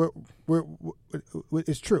we're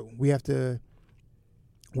it's true. We have to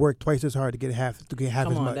work twice as hard to get half as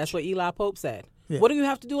much. That's what Eli Pope said. Yeah. What do you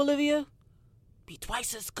have to do, Olivia? Be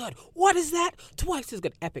twice as good. What is that? Twice as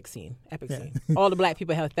good. Epic scene. All the black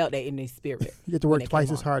people have felt that in their spirit. You have to work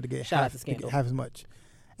twice as hard to get half as much.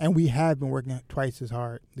 And we have been working twice as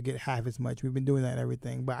hard to get half as much. We've been doing that and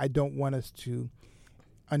everything. But I don't want us to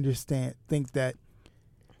think that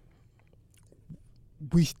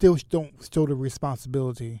we still don't show the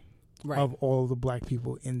responsibility of all the black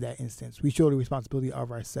people in that instance. We show the responsibility of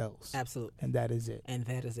ourselves. Absolutely. And that is it.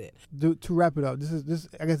 To wrap it up,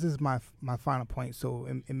 I guess this is my final point, so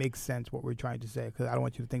it makes sense what we're trying to say, because I don't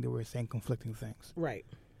want you to think that we're saying conflicting things. Right.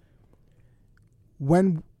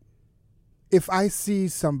 If I see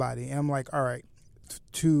somebody and I'm like, all right,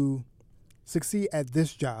 to succeed at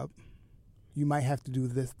this job, you might have to do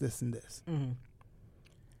this, this, and this. Mm-hmm.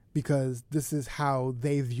 Because this is how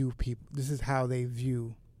they view people. This is how they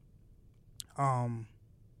view how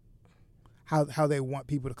they want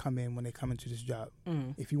people to come in when they come into this job.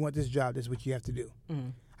 Mm-hmm. If you want this job, this is what you have to do. Mm-hmm.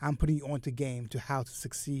 I'm putting you onto game to how to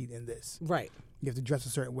succeed in this. Right. You have to dress a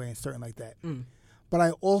certain way and certain like that. Mm. But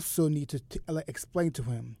I also need to explain to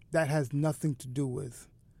him that has nothing to do with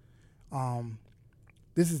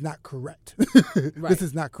this is not correct. Right. This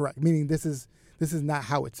is not correct. Meaning this is not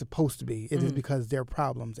how it's supposed to be. It is because there are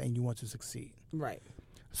problems and you want to succeed. Right.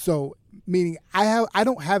 So, meaning I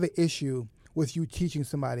don't have an issue with you teaching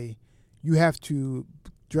somebody you have to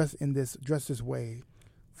dress this way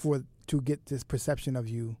to get this perception of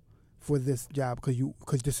you for this job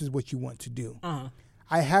because this is what you want to do. Uh-huh.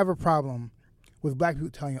 I have a problem with black people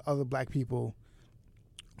telling other black people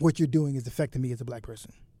what you're doing is affecting me as a black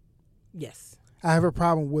person. Yes. I have a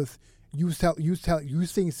problem with you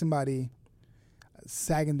seeing somebody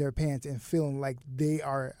sagging their pants and feeling like they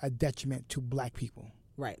are a detriment to black people.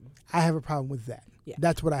 Right. I have a problem with that. Yeah.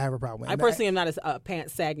 That's what I have a problem with. I personally am not a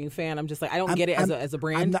pants sagging fan. I'm just like, I don't get it as a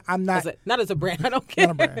brand. I'm not. Not as a brand. I don't get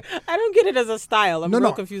it. I don't get it as a style. I'm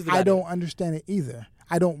real confused about it. I don't understand it either.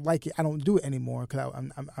 I don't like it. I don't do it anymore because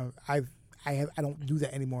I don't do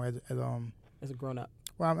that anymore as a grown up.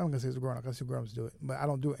 Well, I'm gonna say as a grown up. I see grown ups do it, but I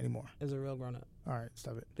don't do it anymore. As a real grown up. All right,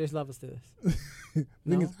 stop it. There's levels to this.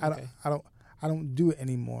 Thing is, I don't do it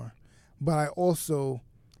anymore. But I also,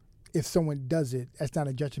 if someone does it, that's not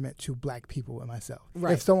a judgment to black people and myself.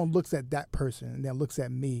 Right. If someone looks at that person and then looks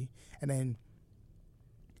at me and then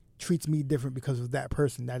treats me different because of that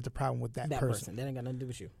person, that's a problem with that person. That ain't got nothing to do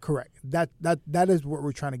with you. Correct. That is what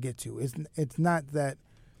we're trying to get to. It's not that.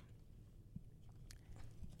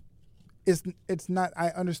 It's not. I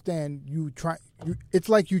understand you try. It's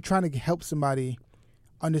like you trying to help somebody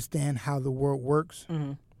understand how the world works,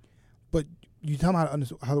 but you tell them how to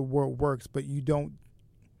understand how the world works, but you don't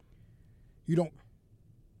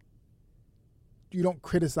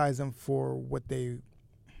criticize them for what they.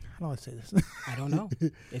 How do I say this? I don't know.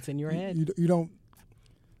 It's in your head. You don't.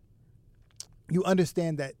 You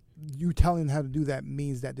understand that you telling them how to do that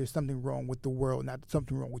means that there's something wrong with the world, not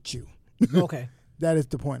something wrong with you. Okay. That is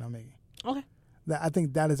the point I'm making. Okay. I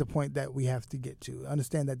think that is a point that we have to get to.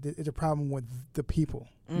 Understand that it's a problem with the people,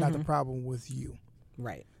 not the problem with you.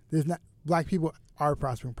 Right. There's not black people are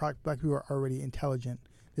prospering. Black people are already intelligent.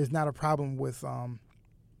 There's not a problem with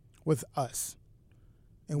us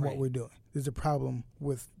and what we're doing. There's a problem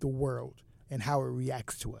with the world and how it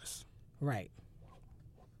reacts to us. Right.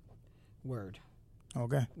 Word.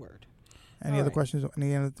 Okay. Word. Any other questions?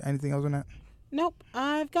 Anything else on that? Nope.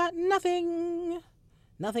 I've got nothing.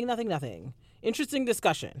 Nothing. Interesting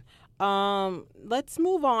discussion. Let's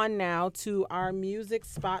move on now to our music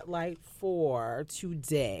spotlight for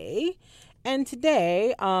today. And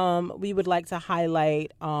today, we would like to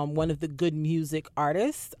highlight one of the good music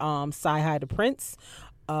artists, Sci-Hi the Prince.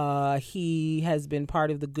 He has been part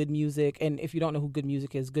of the Good Music, and if you don't know who Good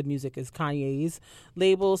Music is Kanye's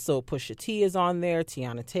label. So Pusha T is on there,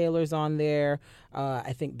 Tiana Taylor's on there.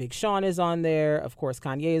 I think Big Sean is on there. Of course,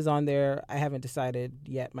 Kanye is on there. I haven't decided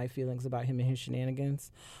yet my feelings about him and his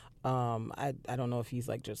shenanigans. I don't know if he's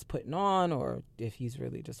like just putting on or if he's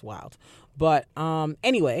really just wild. But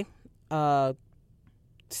anyway,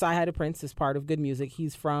 Sci-Hi the Prince is part of Good Music.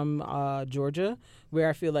 He's from Georgia, where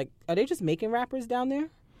I feel like, are they just making rappers down there?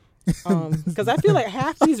 Because I feel like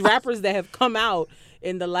half these rappers that have come out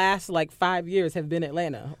in the last like 5 years have been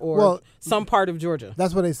Atlanta or some part of Georgia.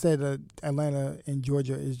 That's what they said. That Atlanta and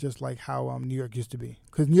Georgia is just like how New York used to be.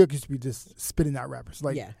 Because New York used to be just spitting out rappers.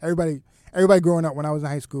 Like everybody growing up when I was in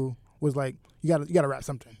high school was like, you gotta rap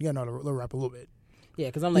something. You gotta know to rap a little bit. Yeah,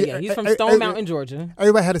 because I'm like, he's from Stone Mountain, Georgia.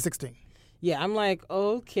 Everybody had a 16. Yeah, I'm like,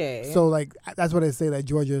 okay. So like that's what they say that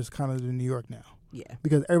Georgia is kind of the New York now. Yeah.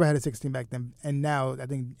 Because everybody had a 16 back then, and now I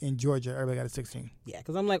think in Georgia everybody got a 16. Yeah,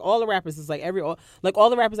 because I'm like all the rappers is like all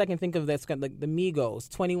the rappers I can think of that's kind of like the Migos,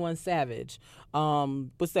 21 Savage,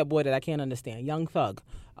 what's that boy that I can't understand, Young Thug.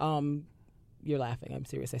 You're laughing. I'm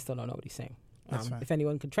serious. I still don't know what he's saying. If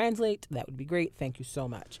anyone could translate, that would be great. Thank you so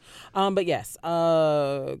much. But yes,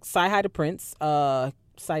 Sci-Hi the Prince,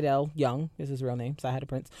 Seidel Young is his real name, Sci-Hi the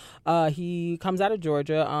Prince. He comes out of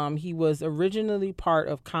Georgia. He was originally part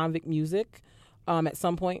of Convict Music. At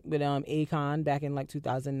some point with Akon back in like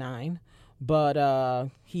 2009, but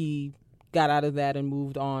he got out of that and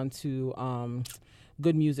moved on to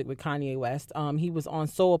Good Music with Kanye West. He was on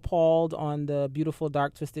So Appalled on the Beautiful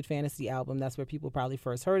Dark Twisted Fantasy album. That's where people probably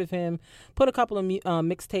first heard of him. Put a couple of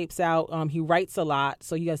mixtapes out. He writes a lot,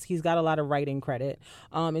 so he's got a lot of writing credit.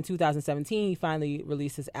 In 2017, he finally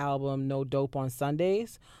released his album No Dope on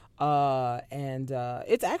Sundays. And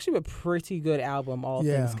it's actually a pretty good album, all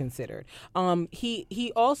things considered.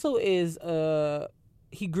 He also is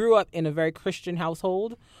he grew up in a very Christian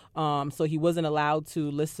household, so he wasn't allowed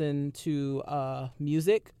to listen to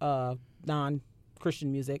music,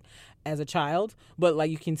 non-Christian music, as a child. But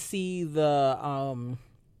like you can see the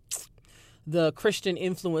Christian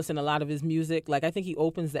influence in a lot of his music. Like I think he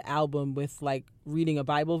opens the album with like reading a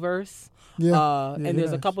Bible verse, and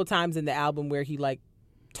there's a couple times in the album where he like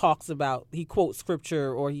he quotes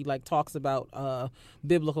scripture or he like talks about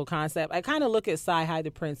biblical concept. I kind of look at Sci-Hi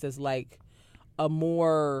the Prince as like a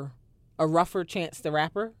rougher Chance the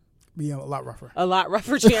Rapper. Yeah, a lot rougher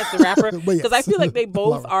Chance the Rapper, because I feel like they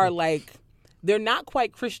both are like, they're not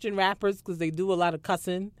quite Christian rappers because they do a lot of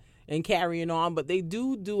cussing and carrying on, but they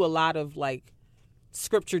do a lot of like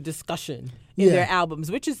scripture discussion in their albums,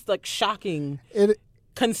 which is like shocking.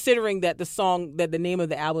 Considering that the name of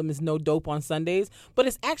the album is No Dope on Sundays, but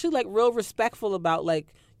it's actually like real respectful about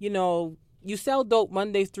like, you know, you sell dope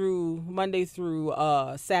Monday through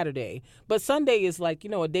Saturday, but Sunday is like, you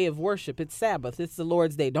know, a day of worship. It's Sabbath. It's the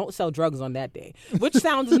Lord's day. Don't sell drugs on that day, which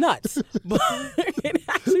sounds nuts, but it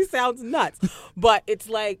actually sounds nuts. But it's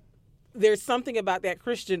like there's something about that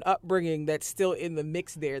Christian upbringing that's still in the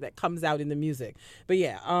mix there that comes out in the music. But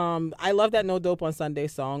yeah, I love that No Dope on Sunday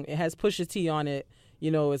song. It has Pusha T on it. You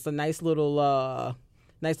know, it's a nice little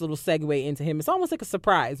segue into him. It's almost like a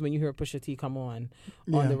surprise when you hear Pusha T come on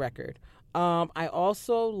the record. I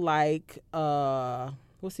also like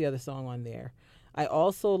what's the other song on there? I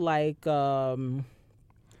also like the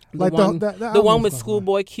one with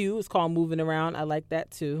Schoolboy Q. It's called Moving Around. I like that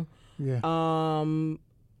too. Yeah.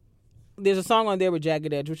 There's a song on there with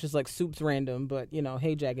Jagged Edge, which is like Soup's random, but you know,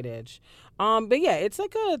 hey Jagged Edge. But yeah, it's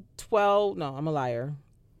like a 12. No, I'm a liar.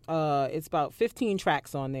 It's about 15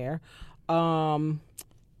 tracks on there.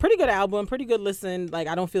 Pretty good album, pretty good listen. Like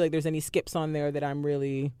I don't feel like there's any skips on there that I'm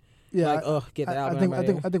really get that album. I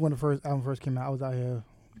think when the album first came out, I was out here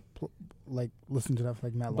like listening to that for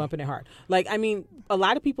like mad long. Bumping it hard. Like I mean, a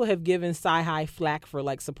lot of people have given Sci-Hi flack for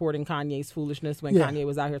like supporting Kanye's foolishness when Kanye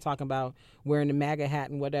was out here talking about wearing the MAGA hat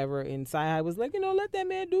and whatever, and Sci-Hi was like, you know, let that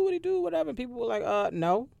man do what he do, whatever. And people were like,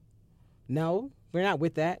 no. We're not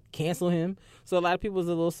with that. Cancel him. So a lot of people was a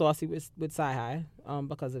little saucy with Sci-Hi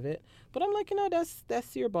because of it. But I'm like, you know,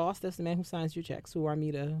 that's your boss. That's the man who signs your checks. Who are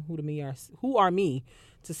me to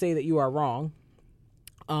say that you are wrong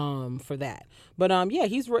for that? But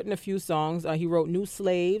he's written a few songs. He wrote New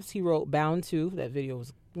Slaves. He wrote Bound to. That video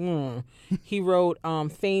was. He wrote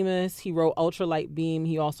Famous. He wrote Ultralight Beam.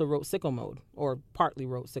 He also wrote Sicko Mode, or partly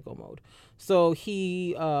wrote Sicko Mode. So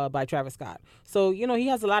he by Travis Scott. So you know he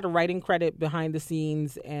has a lot of writing credit behind the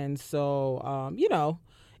scenes, and so you know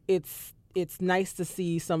it's nice to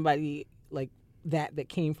see somebody like that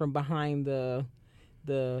came from behind the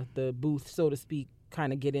booth, so to speak,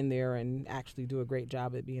 kind of get in there and actually do a great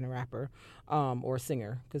job at being a rapper or a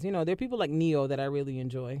singer. Because you know there are people like Neo that I really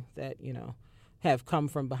enjoy that you know have come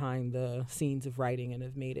from behind the scenes of writing and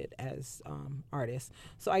have made it as artists.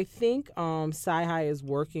 So I think Sci-Hi is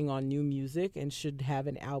working on new music and should have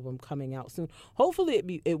an album coming out soon.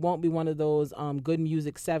 Hopefully it won't be one of those Good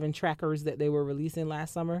Music 7 trackers that they were releasing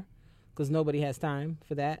last summer, because nobody has time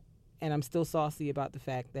for that. And I'm still saucy about the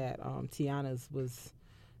fact that Tiana's was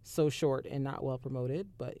so short and not well promoted,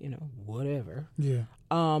 but you know, whatever. Yeah.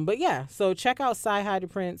 But yeah, so check out Sci-Hi the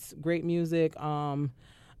Prince. Great music.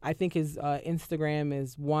 I think his Instagram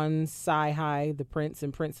is one Sci High the Prince,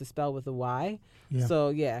 and Prince is spelled with a Y. Yeah. So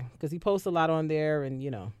yeah, because he posts a lot on there, and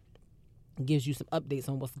gives you some updates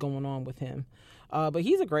on what's going on with him. But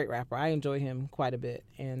he's a great rapper. I enjoy him quite a bit,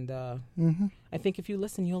 and I think if you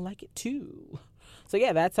listen, you'll like it too. So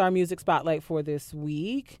yeah, that's our music spotlight for this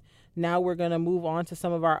week. Now we're gonna move on to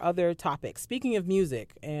some of our other topics. Speaking of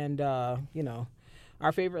music, and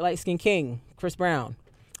our favorite light-skinned king, Chris Brown.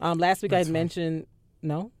 Last week that's I had mentioned.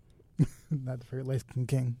 No? Not the favorite light-skinned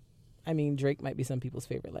king. I mean, Drake might be some people's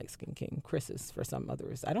favorite light-skinned king. Chris is for some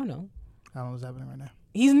others. I don't know. I don't know what's happening right now.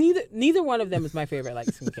 He's neither one of them is my favorite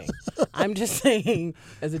light-skinned king. I'm just saying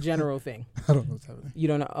as a general thing. I don't know what's happening. You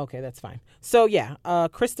don't know? Okay, that's fine. So, yeah,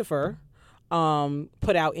 Christopher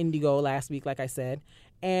put out Indigo last week, like I said.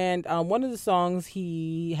 And one of the songs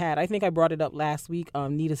he had, I think I brought it up last week,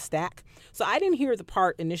 Need a Stack. So I didn't hear the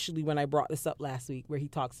part initially when I brought this up last week where he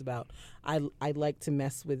talks about, I like to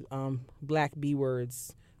mess with black B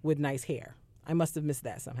words with nice hair. I must have missed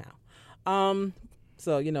that somehow.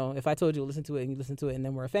 So, if I told you to listen to it and you listen to it and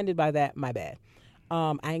then were offended by that, my bad.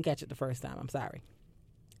 I didn't catch it the first time. I'm sorry.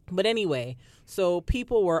 But anyway, so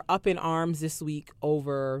people were up in arms this week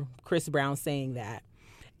over Chris Brown saying that.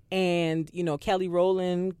 And, Kelly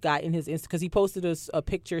Rowland got in his because he posted a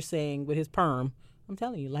picture saying with his perm, I'm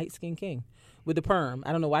telling you, light-skinned king with the perm.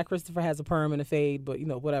 I don't know why Christopher has a perm and a fade, but,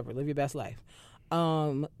 whatever, live your best life.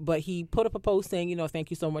 But he put up a post saying, thank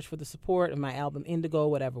you so much for the support of my album Indigo,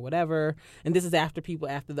 whatever. And this is after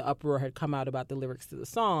the uproar had come out about the lyrics to the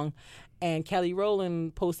song. And Kelly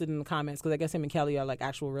Rowland posted in the comments, because I guess him and Kelly are like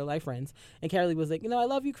actual real life friends. And Kelly was like, I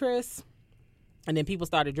love you, Chris. And then people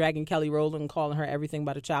started dragging Kelly Rowland and calling her everything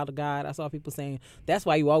but a child of God. I saw people saying, that's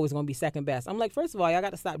why you always going to be second best. I'm like, first of all, y'all got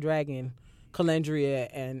to stop dragging Calendria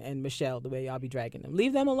and Michelle the way y'all be dragging them.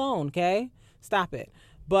 Leave them alone, okay? Stop it.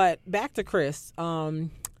 But back to Chris. The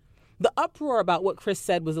uproar about what Chris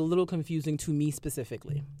said was a little confusing to me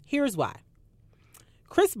specifically. Here's why.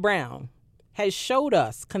 Chris Brown has showed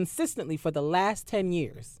us consistently for the last 10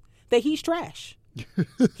 years that he's trash.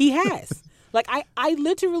 He has. Like, I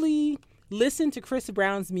literally listen to Chris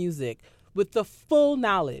Brown's music with the full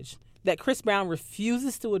knowledge that Chris Brown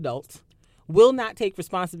refuses to adult, will not take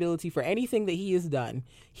responsibility for anything that he has done.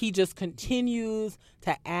 He just continues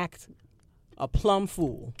to act a plumb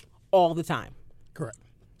fool all the time. Correct.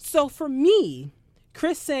 So for me,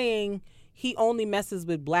 Chris saying he only messes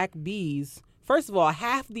with black bees, first of all,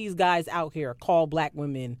 half these guys out here call black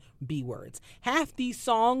women B words. Half these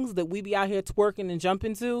songs that we be out here twerking and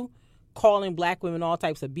jumping to, calling black women all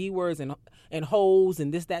types of B words and hoes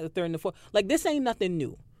and this, that, the third, and the fourth. Like, this ain't nothing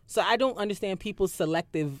new. So I don't understand people's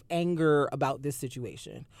selective anger about this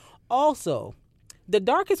situation. Also, the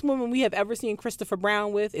darkest woman we have ever seen Christopher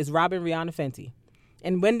Brown with is Robin Rihanna Fenty.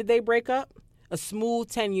 And when did they break up? A smooth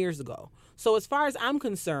 10 years ago. So as far as I'm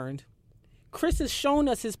concerned, Chris has shown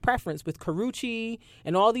us his preference with Karrueche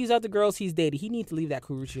and all these other girls he's dated. He needs to leave that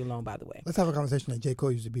Karrueche alone, by the way. Let's have a conversation that J.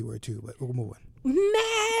 Cole used the B word too, but we'll move on.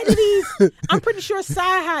 I'm pretty sure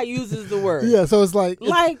Sci-Hi uses the word. Yeah, so it's like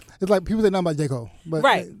people say nothing about J. Cole, but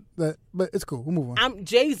right. But it's cool. We'll move on.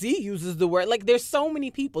 Jay-Z uses the word. Like, there's so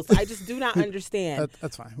many people, so I just do not understand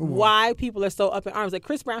that's fine. why people are so up in arms. Like,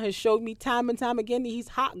 Chris Brown has showed me time and time again that he's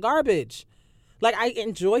hot garbage. Like, I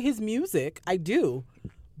enjoy his music, I do,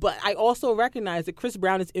 but I also recognize that Chris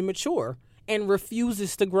Brown is immature and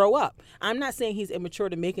refuses to grow up. I'm not saying he's immature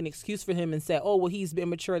to make an excuse for him and say, oh, well, he's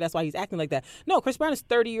immature, that's why he's acting like that. No, Chris Brown is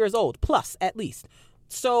 30 years old, plus, at least.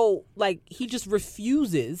 So, like, he just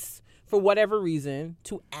refuses, for whatever reason,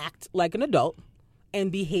 to act like an adult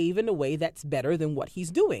and behave in a way that's better than what he's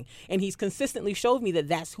doing. And he's consistently showed me that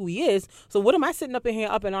that's who he is. So what am I sitting up in here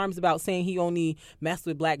up in arms about saying he only messed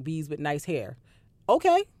with black bees with nice hair?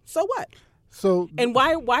 Okay, so what? So and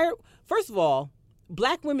why first of all,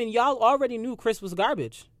 black women, y'all already knew Chris was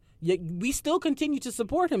garbage. We still continue to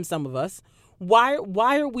support him, some of us. Why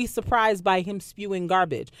are we surprised by him spewing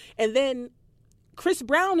garbage? And then Chris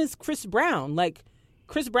Brown is Chris Brown. Like,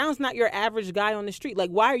 Chris Brown's not your average guy on the street.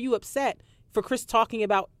 Like, why are you upset for Chris talking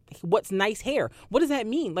about what's nice hair? What does that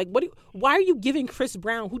mean? Like, why are you giving Chris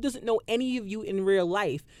Brown, who doesn't know any of you in real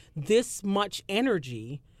life, this much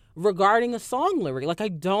energy regarding a song lyric? Like, I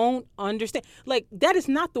don't understand. Like, that is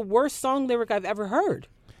not the worst song lyric I've ever heard.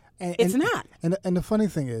 It's not. And the funny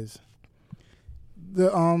thing is,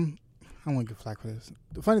 I won't get flack for this.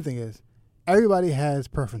 The funny thing is, everybody has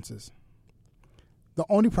preferences. The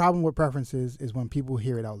only problem with preferences is when people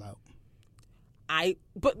hear it out loud. I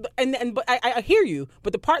hear you,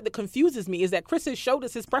 but the part that confuses me is that Chris has showed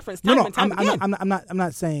us his preference time and time again. I'm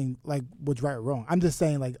not saying like what's right or wrong. I'm just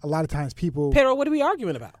saying like a lot of times people. Pero, what are we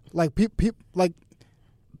arguing about? Like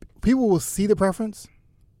people will see the preference,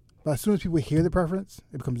 but as soon as people hear the preference,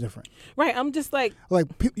 it becomes different. Right. I'm just like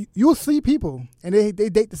you'll see people, and they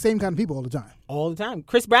date the same kind of people all the time. All the time.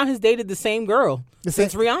 Chris Brown has dated the same girl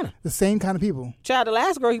since Rihanna. The same kind of people. Child, the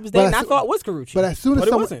last girl he was dating, I thought was Karrueche. But as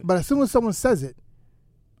soon as someone says it,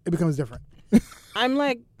 it becomes different. I'm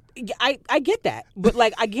like, I get that, but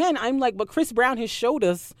like again, I'm like, but Chris Brown has showed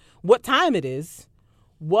us what time it is.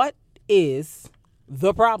 What is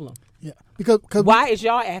the problem? Yeah, because why is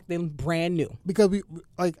y'all acting brand new? Because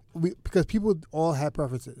because people all have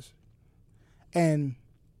preferences, and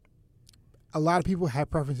a lot of people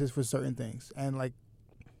have preferences for certain things, and like.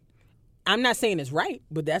 I'm not saying it's right,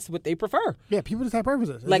 but that's what they prefer. Yeah, people just have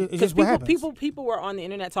preferences. Like, because people were on the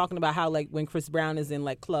internet talking about how, like, when Chris Brown is in,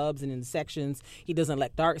 like, clubs and in sections, he doesn't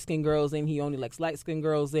let dark-skinned girls in. He only lets light-skinned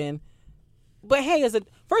girls in. But, hey,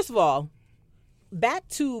 first of all, back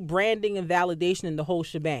to branding and validation and the whole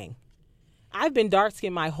shebang. I've been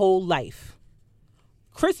dark-skinned my whole life.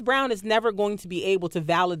 Chris Brown is never going to be able to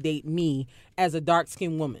validate me as a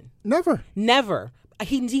dark-skinned woman. Never.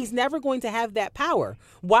 He's never going to have that power.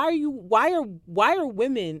 Why are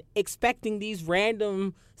women expecting these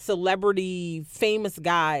random celebrity famous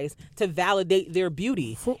guys to validate their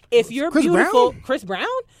beauty? If you're beautiful, Chris Brown,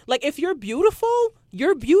 like if you're beautiful,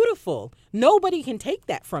 you're beautiful. Nobody can take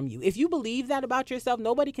that from you. If you believe that about yourself,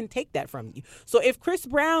 nobody can take that from you. So if Chris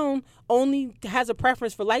Brown only has a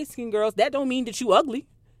preference for light-skinned girls, that don't mean that you ugly.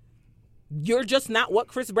 You're just not what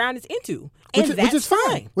Chris Brown is into. And which is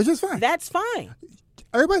fine. That's fine.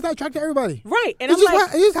 Everybody's not attracted to everybody. Right. And it's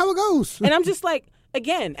just how it goes. And I'm just like,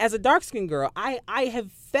 again, as a dark-skinned girl, I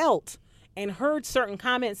have felt and heard certain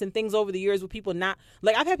comments and things over the years with people not...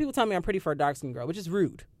 Like, I've had people tell me I'm pretty for a dark-skinned girl, which is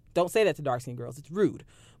rude. Don't say that to dark-skinned girls. It's rude.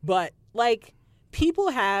 But, like, people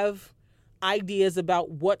have ideas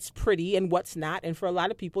about what's pretty and what's not. And for a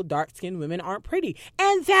lot of people, dark-skinned women aren't pretty.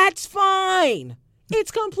 And that's fine.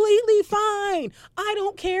 It's completely fine. I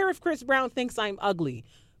don't care if Chris Brown thinks I'm ugly.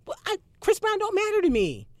 But Chris Brown don't matter to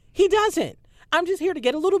me. He doesn't. I'm just here to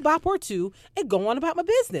get a little bop or two and go on about my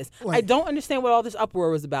business. Right. I don't understand what all this uproar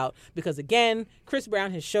was about because, again, Chris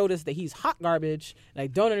Brown has showed us that he's hot garbage, and I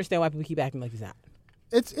don't understand why people keep acting like he's not.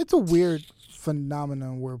 It's a weird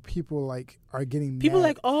phenomenon where people like are getting mad.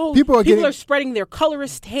 People are spreading their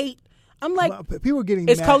colorist hate. I'm like, people are getting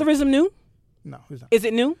is mad. Colorism new? No, it's not. Is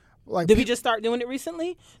it new? Like, did we just start doing it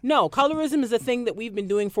recently? No, colorism is a thing that we've been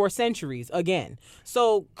doing for centuries, again.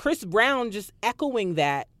 So Chris Brown just echoing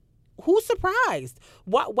that, who's surprised?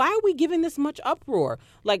 Why are we giving this much uproar?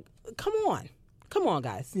 Like, come on,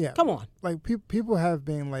 guys. Yeah. Come on. Like, people have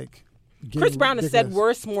been, like... Chris Brown has said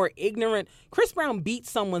worse, more ignorant. Chris Brown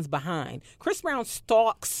beats someone's behind. Chris Brown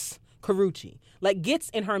stalks Karrueche, like, gets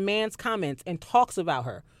in her man's comments and talks about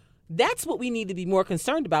her. That's what we need to be more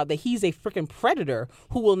concerned about, that he's a freaking predator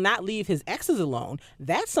who will not leave his exes alone.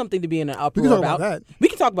 That's something to be in an uproar about. We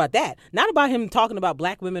can talk about that. Not about him talking about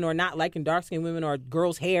black women or not liking dark-skinned women or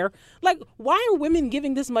girls' hair. Like, why are women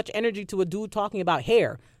giving this much energy to a dude talking about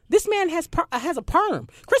hair? This man has a perm.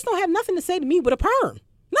 Chris don't have nothing to say to me but a perm.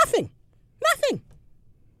 Nothing.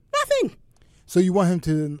 So you want him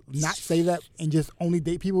to not say that and just only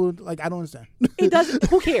date people? Like, I don't understand. It doesn't.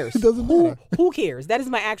 Who cares? It doesn't matter. Who cares? That is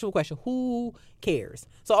my actual question. Who cares?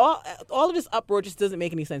 So all of this uproar just doesn't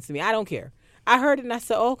make any sense to me. I don't care. I heard it and I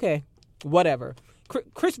said, okay, whatever.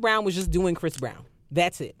 Chris Brown was just doing Chris Brown.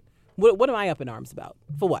 That's it. What am I up in arms about?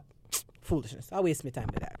 For what? Foolishness. I waste my time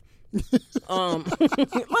with that.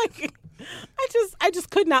 Like, I just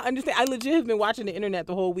could not understand. I legit have been watching the internet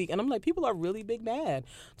the whole week, and I'm like, people are really big mad,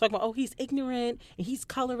 talking about, oh, he's ignorant and he's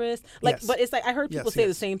colorist. Like, yes. But it's like I heard people say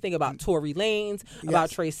the same thing about Tory Lanez,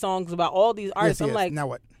 about Trey Songz, about all these artists. I'm like, now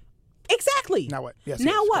what? Exactly. Now what? Yes.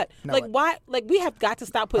 Now what? Now like what? Why? Like, we have got to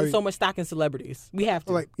stop putting so much stock in celebrities. We have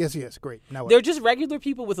to. Like, yes. Great. Now what? They're just regular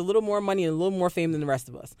people with a little more money and a little more fame than the rest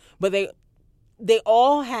of us, but they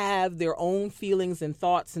all have their own feelings and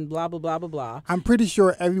thoughts and blah, blah, blah, blah, blah. I'm pretty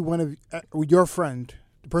sure every one of your friend,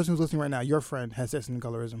 the person who's listening right now, your friend has this in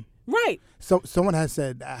colorism. Right. So someone has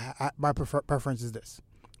said, my preference is this.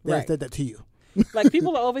 They have said that to you. Like,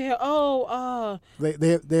 people are over here,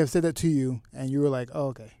 They have said that to you, and you were like, oh,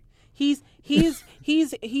 okay. He's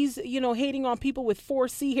hating on people with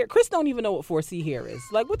 4C hair. Chris don't even know what 4C hair is.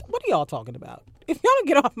 Like, what are y'all talking about? If y'all don't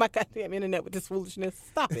get off my goddamn internet with this foolishness,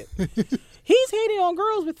 stop it. He's hating on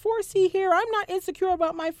girls with 4C hair. I'm not insecure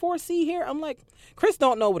about my 4C hair. I'm like, Chris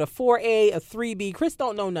don't know what a 4A, a 3B. Chris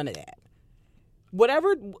don't know none of that.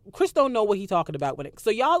 Whatever, Chris don't know what he talking about with it. So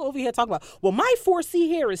y'all over here talking about, well, my 4C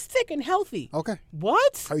hair is thick and healthy. Okay.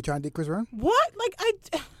 What? Are you trying to date Chris Brown? What?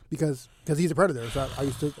 Like, Because he's a predator. So are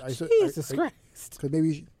you still? Jesus Christ. Because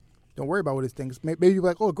maybe Don't worry about what his thinks. Maybe you'll be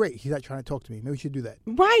like, oh, great, he's not trying to talk to me. Maybe we should do that.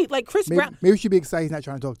 Right, like Chris Brown. Maybe you should be excited he's not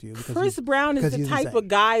trying to talk to you. Chris Brown is the type of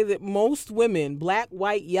guy that most women, black,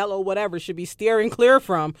 white, yellow, whatever, should be steering clear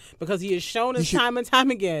from because he has shown us time and time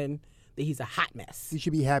again that he's a hot mess. You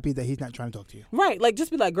should be happy that he's not trying to talk to you. Right, like just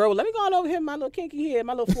be like, girl, let me go on over here, my little kinky head,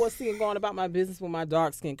 my little 4C, and going about my business with my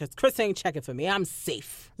dark skin because Chris ain't checking for me. I'm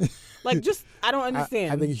safe. Like, just, I don't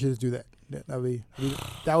understand. I think you should just do that.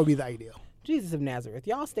 That would be the ideal. Jesus of Nazareth.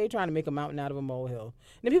 Y'all stay trying to make a mountain out of a molehill.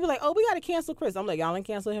 And then people are like, oh, we got to cancel Chris. I'm like, y'all ain't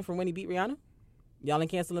cancel him from when he beat Rihanna? Y'all ain't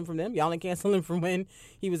cancel him from them? Y'all ain't cancel him from when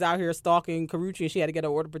he was out here stalking Karrueche and she had to get her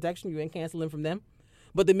order of protection? You ain't cancel him from them?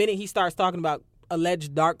 But the minute he starts talking about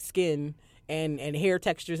alleged dark skin and hair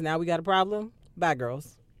textures, now we got a problem? Bye,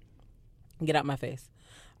 girls. Get out my face.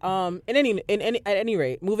 At any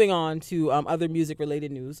rate, moving on to other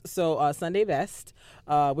music-related news. So Sunday Best,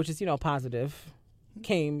 which is, positive,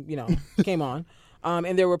 came on.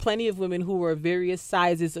 And there were plenty of women who were various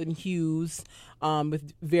sizes and hues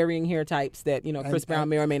with varying hair types that, Chris Brown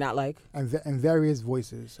may or may not like. And various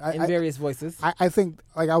voices. Various voices. I think,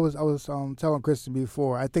 like I was telling Kristen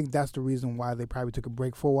before, I think that's the reason why they probably took a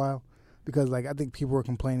break for a while. Because, like, I think people were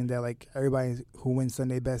complaining that, like, everybody who wins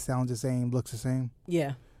Sunday Best sounds the same, looks the same.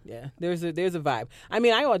 Yeah. Yeah, there's a vibe. I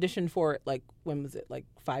mean, I auditioned for it, like, when was it? Like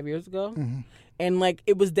 5 years ago? Mm-hmm. And, like,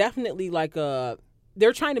 it was definitely like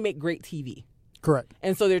they're trying to make great TV. Correct.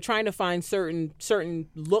 And so they're trying to find certain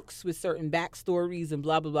looks with certain backstories and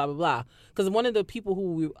blah, blah, blah, blah, blah. Because one of the people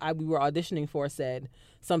who we were auditioning for said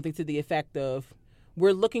something to the effect of,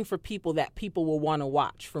 we're looking for people that people will want to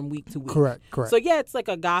watch from week to week. Correct. So, yeah, it's like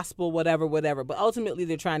a gospel, whatever. But ultimately,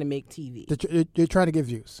 they're trying to make TV. They're trying to get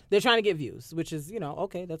views. They're trying to get views, which is,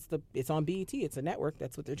 okay, it's on BET. It's a network.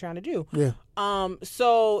 That's what they're trying to do. Yeah.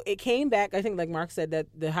 So it came back. I think, like Mark said, that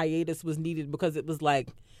the hiatus was needed because it was like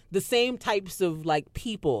the same types of, like,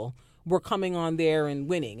 people were coming on there and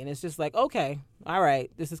winning. And it's just like, okay, all right,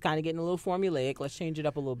 this is kind of getting a little formulaic. Let's change it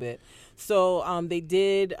up a little bit. So they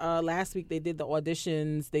did, last week they did the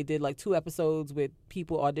auditions. They did like 2 episodes with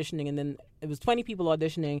people auditioning, and then it was 20 people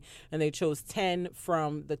auditioning, and they chose 10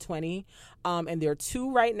 from the 20. And there are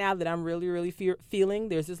 2 right now that I'm really, really feeling.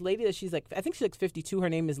 There's this lady that I think she's like 52. Her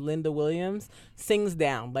name is Linda Williams. Sings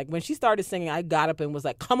down. Like, when she started singing, I got up and was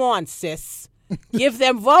like, come on, sis. Give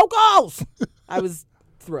them vocals. I was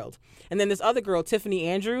thrilled. And then this other girl, Tiffany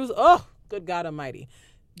Andrews, oh, good God almighty,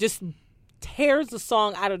 just tears the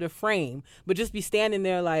song out of the frame, but just be standing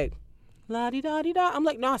there like, la-di-da-di-da. I'm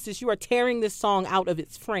like, no, sis, you are tearing this song out of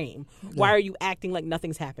its frame. Yeah. Why are you acting like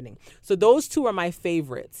nothing's happening? So those 2 are my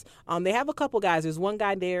favorites. They have a couple guys. There's one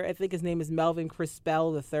guy there, I think his name is Melvin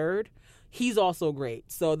Crispell III. He's also great.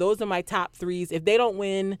 So those are my top 3s. If they don't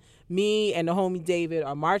win, me and the homie David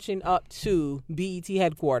are marching up to BET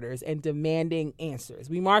headquarters and demanding answers.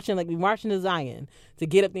 We marching to Zion to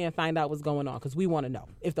get up there and find out what's going on because we want to know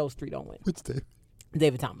if those 3 don't win. Which David?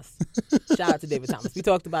 David Thomas. Shout out to David Thomas. We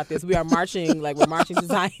talked about this. We're marching to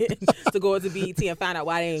Zion to go to BET and find out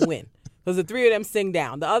why they ain't win. Because the 3 of them sing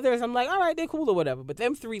down. The others, I'm like, all right, they're cool or whatever. But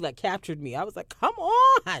them 3 like captured me. I was like, come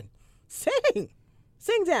on, sing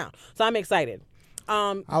down. So I'm excited.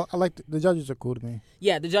 I like the judges are cool to me.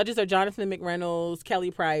 Yeah, the judges are Jonathan McReynolds, Kelly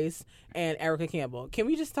Price, and Erica Campbell. Can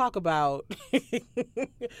we just talk about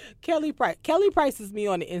Kelly Price? Kelly Price is me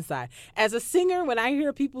on the inside. As a singer, when I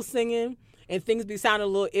hear people singing and things be sounding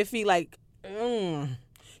a little iffy, like,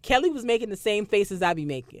 Kelly was making the same faces I be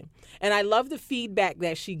making. And I love the feedback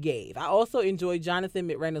that she gave. I also enjoyed Jonathan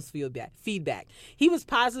McReynolds' feedback. He was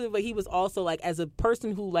positive, but he was also, like, as a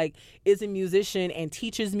person who, like, is a musician and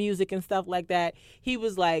teaches music and stuff like that, he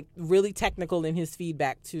was, like, really technical in his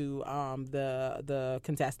feedback to the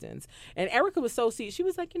contestants. And Erica was so sweet. She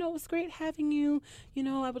was like, it was great having you.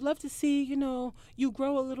 I would love to see, you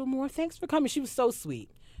grow a little more. Thanks for coming. She was so sweet.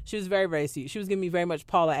 She was very, very sweet. She was giving me very much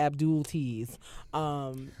Paula Abdul tease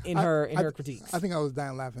in her critiques. I think I was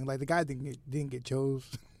dying laughing. Like, the guy didn't get chose,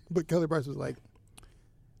 but Kelly Price was like,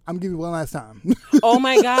 I'm giving you one last time. Oh,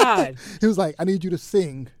 my God. He was like, I need you to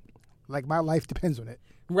sing like my life depends on it.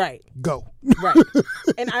 Right. Go. Right.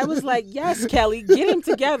 And I was like, yes, Kelly, get him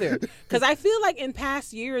together. Because I feel like in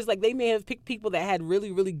past years, like, they may have picked people that had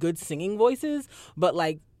really, really good singing voices, but,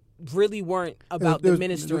 like, really weren't about the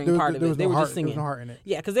ministering part of it. They were just singing. There was no heart in it.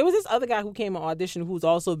 Yeah, because there was this other guy who came on audition who's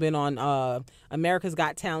also been on America's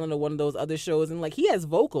Got Talent or one of those other shows, and like he has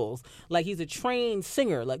vocals. Like he's a trained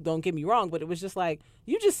singer. Like, don't get me wrong, but it was just like,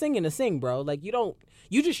 you just singing to sing, bro. Like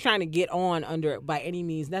you just trying to get on under it by any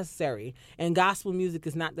means necessary. And gospel music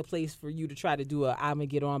is not the place for you to try to do I'm gonna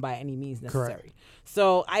get on by any means necessary. Correct.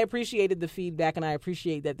 So I appreciated the feedback, and I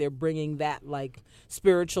appreciate that they're bringing that like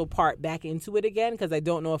spiritual part back into it again, because I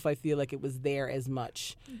don't know if I feel like it was there as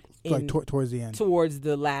much. Towards the end. Towards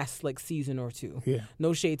the last season or two. Yeah.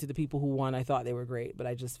 No shade to the people who won. I thought they were great, but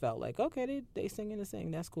I just felt like, okay, they sing and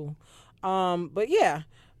sing. That's cool. But yeah.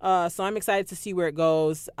 So I'm excited to see where it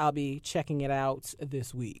goes. I'll be checking it out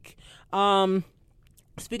this week.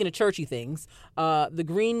 Speaking of churchy things, the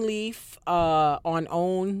Greenleaf on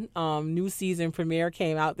OWN new season premiere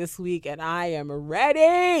came out this week, and I am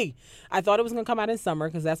ready. I thought it was going to come out in summer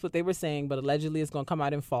because that's what they were saying, but allegedly it's going to come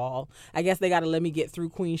out in fall. I guess they got to let me get through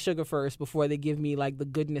Queen Sugar first before they give me the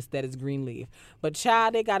goodness that is Greenleaf. But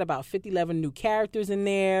child, they got about 11 new characters in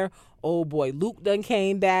there. Oh boy, Luke done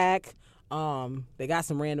came back. They got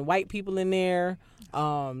some random white people in there.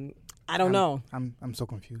 I don't know. I'm so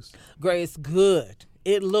confused. Great, it's good.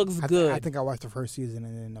 It looks good. I think I watched the first season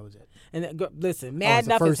and then that was it. And listen, mad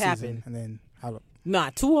enough has happened. And then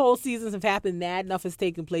 2 whole seasons have happened. Mad enough has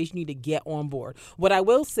taken place. You need to get on board. What I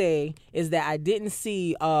will say is that I didn't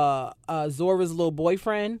see Zora's little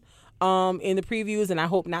boyfriend in the previews, and I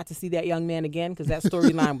hope not to see that young man again because that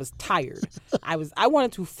storyline was tired. I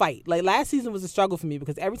wanted to fight. Last season was a struggle for me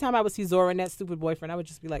because every time I would see Zora and that stupid boyfriend, I would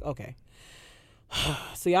just be like, okay.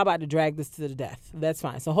 So y'all about to drag this to the death. That's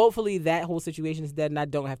fine. So hopefully that whole situation is dead and I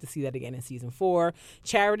don't have to see that again in season 4.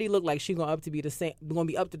 Charity looked like she's gonna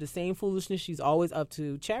be up to the same foolishness she's always up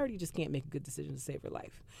to. Charity just can't make a good decision to save her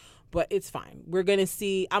life. But it's fine. We're gonna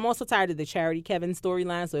see. I'm also tired of the Charity Kevin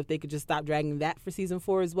storyline, so if they could just stop dragging that for season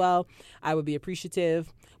 4 as well, I would be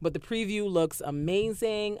appreciative. But the preview looks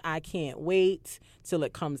amazing. I can't wait till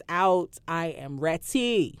it comes out. I am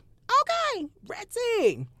ready. Okay,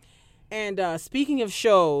 ready. And speaking of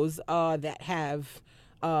shows that have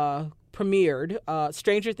premiered,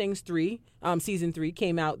 Stranger Things 3, season 3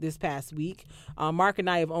 came out this past week. Mark and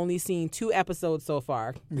I have only seen 2 episodes so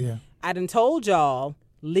far. Yeah. I done told y'all,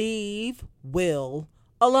 leave Will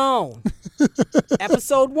alone.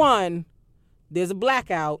 Episode 1, there's a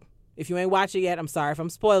blackout. If you ain't watched it yet, I'm sorry if I'm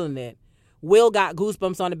spoiling it. Will got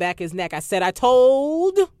goosebumps on the back of his neck. I said I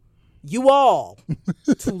told you all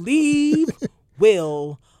to leave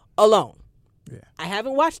Will alone. Yeah. I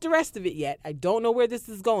haven't watched the rest of it yet. I don't know where this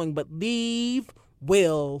is going, but leave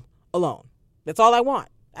Will alone. That's all I want.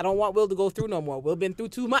 I don't want Will to go through no more. Will been through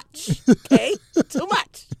too much. Okay? Too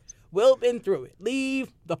much. Will been through it.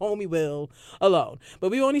 Leave the homie Will alone.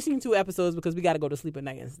 But we've only seen 2 episodes because we got to go to sleep at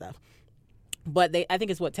night and stuff. But I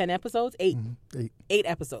think it's 10 episodes? 8. Mm-hmm. 8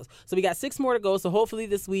 episodes. So we got 6 more to go. So hopefully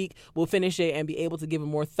this week we'll finish it and be able to give a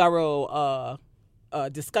more thorough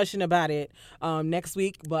discussion about it next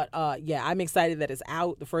week. But yeah, I'm excited that it's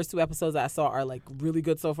out. The first 2 episodes I saw are really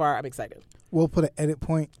good so far. I'm excited. We'll put an edit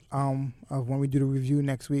point of when we do the review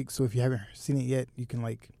next week. So if you haven't seen it yet, you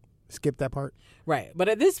can skip that part. Right. But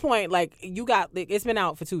at this point, you got, it's been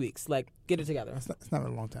out for 2 weeks. Get it together. It's not a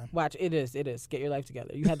long time. Watch. It is. Get your life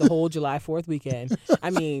together. You had the whole July 4th weekend. I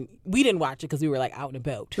mean, we didn't watch it because we were out and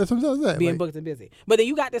about. That's what I'm saying. Being booked and busy. But then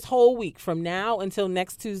you got this whole week from now until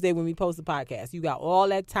next Tuesday when we post the podcast. You got all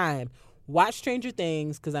that time. Watch Stranger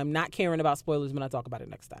Things because I'm not caring about spoilers when I talk about it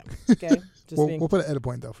next time. Okay? We'll put an edit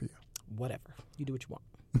point though for you. Whatever. You do what you want.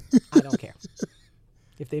 I don't care.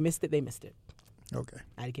 If they missed it, they missed it. Okay.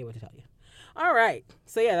 I didn't care what to tell you. All right.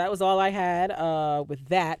 So, yeah, that was all I had with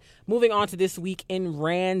that. Moving on to this week in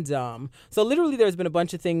random. So, literally, there's been a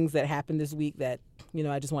bunch of things that happened this week that,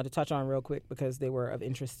 I just wanted to touch on real quick because they were of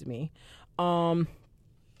interest to me. Something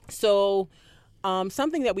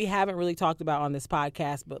that we haven't really talked about on this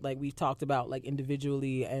podcast, but we've talked about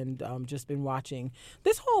individually and just been watching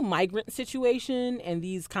this whole migrant situation and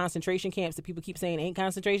these concentration camps that people keep saying ain't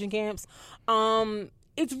concentration camps.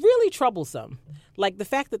 It's really troublesome. The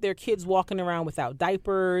fact that there are kids walking around without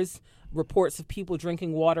diapers, reports of people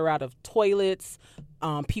drinking water out of toilets,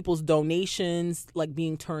 people's donations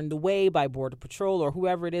being turned away by Border Patrol or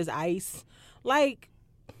whoever it is, ICE.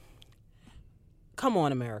 Come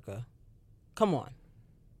on, America. Come on.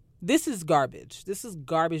 This is garbage. This is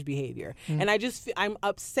garbage behavior. Mm. And I'm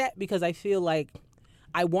upset because I feel I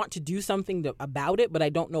want to do something about it, but I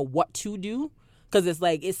don't know what to do. Because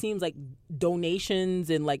it seems like donations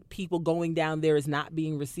and people going down there is not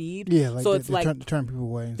being received. Yeah, so it's they're turning people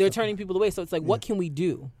away. They're turning people away. So it's what can we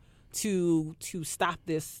do to stop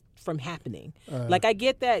this from happening? I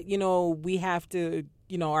get that, we have to,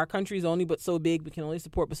 our country's only but so big. We can only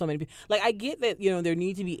support but so many people. I get that, there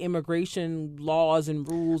need to be immigration laws and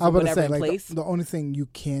rules or whatever in place. The only thing you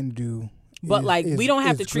can do we don't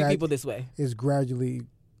have to treat people this way. Is gradually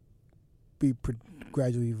be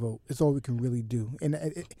gradually vote. It's all we can really do. And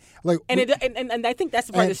I think that's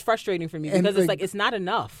the part that's frustrating for me because it's like it's not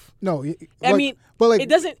enough. No, I mean, but like it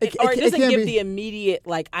doesn't give be, the immediate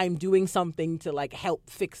like I'm doing something to like help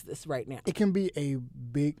fix this right now. It can be a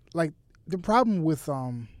big like the problem with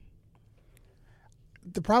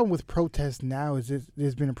protests now is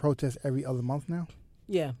there's been a protest every other month now.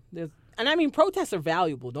 Yeah, and I mean protests are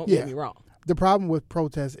valuable. Don't get me wrong. The problem with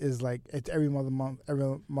protests is like it's every month,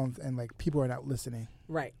 and like people are not listening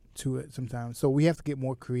to it sometimes. So we have to get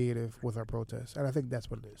more creative with our protests, and I think that's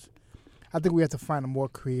what it is. I think we have to find more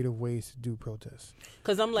creative ways to do protests.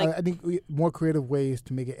 Because I'm like, I think more creative ways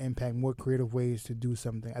to make an impact, more creative ways to do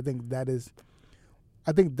something. I think that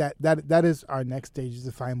is our next stage is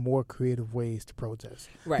to find more creative ways to protest.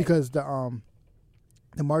 Right. Because the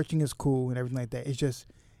marching is cool and everything like that. It's just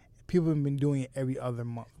people have been doing it every other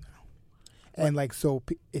month. And like so,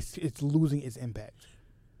 it's losing its impact.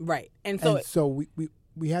 Right, and so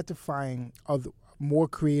we have to find more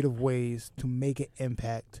creative ways to make an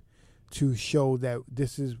impact, to show that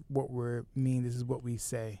this is what we mean, this is what we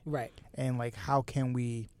say. Right, and like how can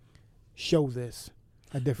we show this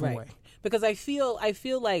a different way? Because I feel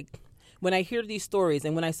like when I hear these stories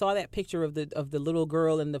and when I saw that picture of the little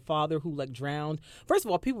girl and the father who like drowned, first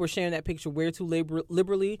of all, people were sharing that picture way too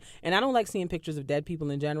liberally, and I don't like seeing pictures of dead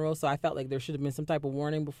people in general, so I felt like there should have been some type of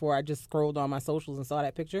warning before I just scrolled on my socials and saw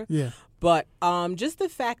that picture. Yeah. But just the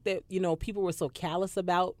fact that, you know, people were so callous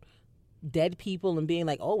about dead people and being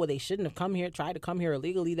like, oh, well, they shouldn't have tried to come here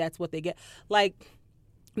illegally, that's what they get. Like,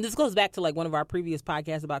 this goes back to like one of our previous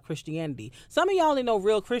podcasts about Christianity. Some of y'all ain't no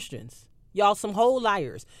real Christians. Y'all some whole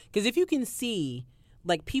liars. Because if you can see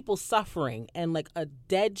like people suffering and like a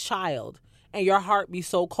dead child and your heart be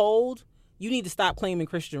so cold, you need to stop claiming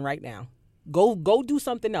Christian right now. Go do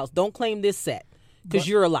something else. Don't claim this set because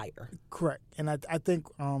you're a liar. Correct. And I think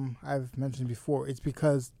I've mentioned before, it's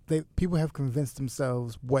because people have convinced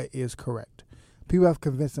themselves what is correct. People have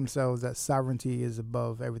convinced themselves that sovereignty is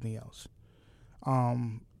above everything else.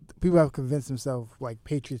 People have convinced themselves like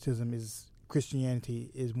patriotism is Christianity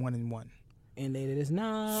is one in one. And it is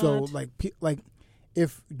not. So like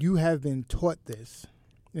if you have been taught this,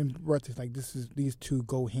 and like these two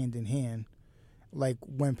go hand in hand, like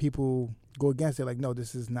when people go against it, like no,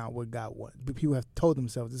 this is not what God wants. But people have told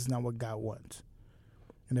themselves this is not what God wants,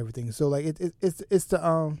 and everything. So like it's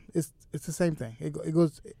the same thing.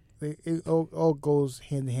 It all goes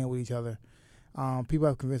hand in hand with each other. People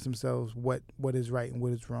have convinced themselves what is right and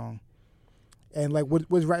what is wrong, and like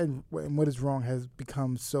what's right and what is wrong has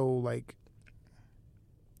become so like.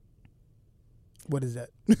 What is that?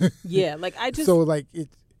 Yeah, like I just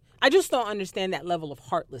don't understand that level of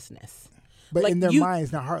heartlessness. But like in their mind,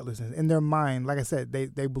 it's not heartlessness. In their mind, like I said,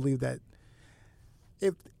 they believe that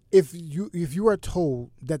if you are told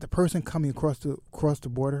that the person coming across the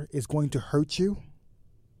border is going to hurt you,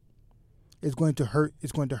 it's going to hurt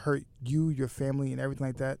you, your family, and everything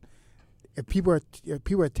like that. If people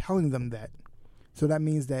are telling them that, so that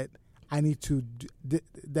means that I need to.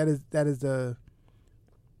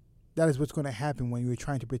 That is what's going to happen when you're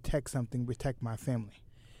trying to protect my family.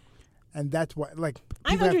 And that's why, like...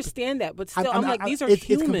 I understand that, but still, I'm like, these are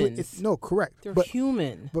humans. No, correct. They're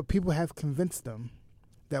human. But people have convinced them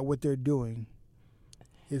that what they're doing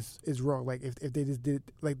is wrong. Like, if they just did it,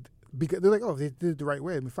 like... Because they're like, oh, if they did it the right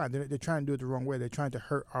way, I mean, fine. They're trying to do it the wrong way. They're trying to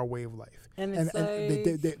hurt our way of life. And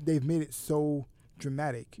they've made it so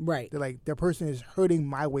dramatic. Right. They're like, the person is hurting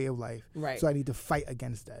my way of life. Right. So I need to fight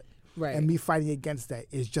against that. Right. And me fighting against that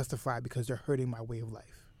is justified because they're hurting my way of life.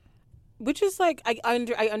 Which is like, I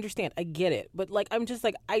understand. I get it. But like, I'm just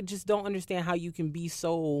like, I just don't understand how you can be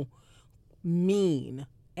so mean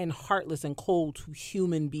and heartless and cold to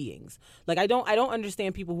human beings. Like, I don't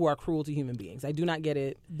understand people who are cruel to human beings. I do not get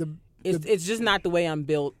it. It's just not the way I'm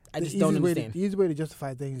built. I just don't understand. The easy way to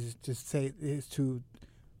justify things is just say is to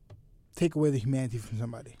take away the humanity from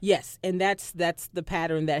somebody. Yes, and that's the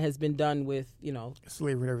pattern that has been done with,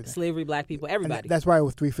 slavery and everything. Slavery, black people, everybody. That's why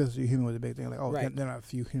with 3/5 of human was a big thing. Like, oh, they're not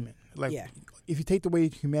few human. Like, if you take away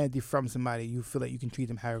humanity from somebody, you feel like you can treat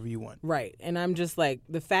them however you want. Right, and I'm just like,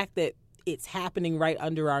 the fact that it's happening right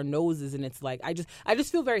under our noses, and it's like, I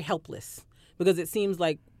just feel very helpless because it seems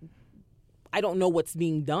like I don't know what's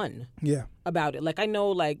being done about it. Like, I know,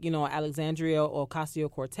 like, Alexandria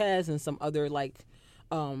Ocasio-Cortez and some other, like,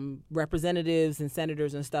 representatives and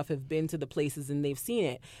senators and stuff have been to the places and they've seen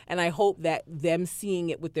it. And I hope that them seeing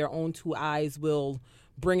it with their own two eyes will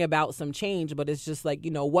bring about some change. But it's just like,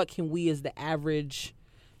 what can we as the average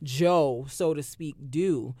Joe, so to speak,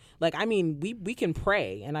 do? Like, I mean, we can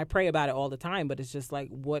pray, and I pray about it all the time, but it's just like,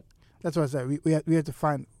 what? That's what I said. We have to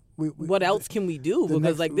find... what else can we do?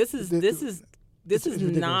 Because, like, this is this is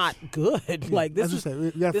not good. Like this is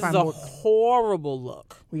this is a horrible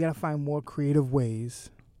look. We got to find more creative ways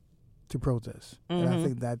to protest, and I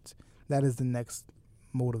think that is the next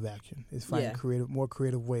mode of action. Is finding more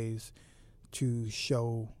creative ways to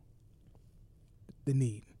show the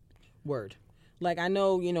need. Word. Like, I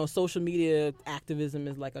know, you know, social media activism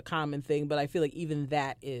is like a common thing, but I feel like even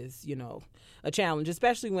that is, you know, a challenge,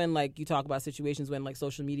 especially when, like, you talk about situations when, like,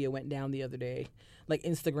 social media went down the other day, like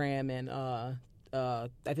Instagram and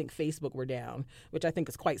I think Facebook were down, which I think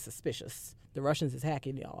is quite suspicious. The Russians is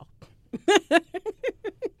hacking y'all.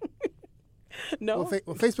 No.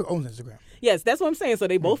 Well, Facebook owns Instagram. Yes, that's what I'm saying. So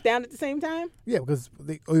they both down at the same time? Yeah, because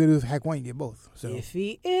all you do is hack one, you get both. So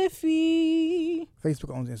iffy.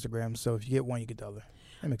 Facebook owns Instagram, so if you get one, you get the other.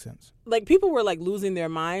 That makes sense. Like, people were like losing their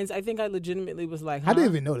minds. I think I legitimately was like, huh? I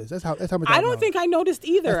didn't even notice. That's how much I don't think I noticed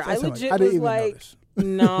either. I legit was like,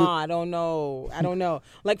 no, I don't know.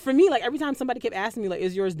 Like, for me, like, every time somebody kept asking me, like,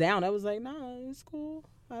 is yours down? I was like, nah, it's cool.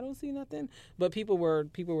 I don't see nothing. But people were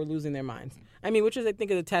losing their minds. I mean, which is, I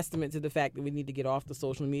think, a testament to the fact that we need to get off the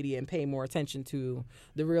social media and pay more attention to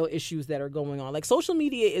the real issues that are going on. Like, social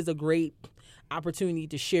media is a great opportunity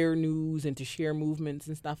to share news and to share movements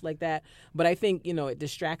and stuff like that. But I think, you know, it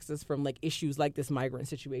distracts us from, like, issues like this migrant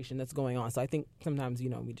situation that's going on. So I think sometimes, you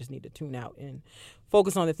know, we just need to tune out and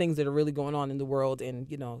focus on the things that are really going on in the world and,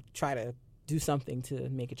 you know, try to do something to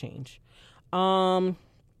make a change.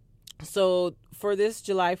 So for this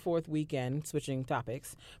July 4th weekend, switching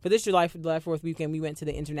topics, for this July 4th weekend, we went to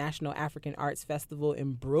the International African Arts Festival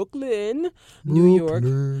in Brooklyn, New York.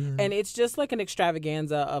 And it's just like an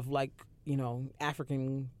extravaganza of, like, you know,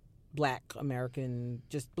 African, Black, American,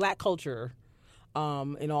 just Black culture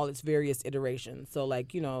in all its various iterations. So,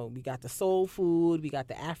 like, you know, we got the soul food, we got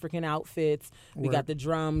the African outfits, we got the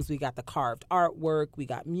drums, we got the carved artwork, we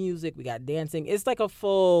got music, we got dancing. It's like a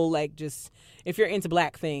full, like, just, if you're into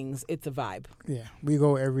Black things, it's a vibe. Yeah, we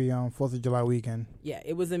go every 4th of July weekend. Yeah,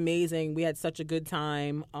 it was amazing. We had such a good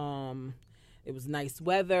time. It was nice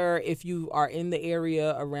weather. If you are in the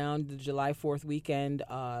area around the July 4th weekend,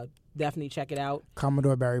 definitely check it out.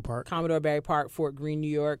 Commodore Barry Park, Fort Greene, New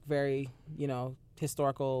York. Very, you know,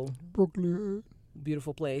 historical, Brooklyn,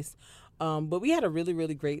 beautiful place. But we had a really,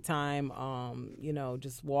 really great time, you know,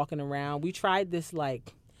 just walking around. We tried this,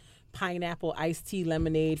 like, pineapple iced tea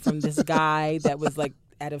lemonade from this guy that was, like,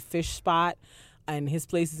 at a fish spot, and his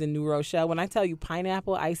place is in New Rochelle. When I tell you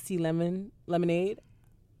pineapple iced tea lemonade,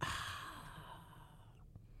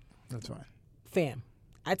 that's fine. Fam,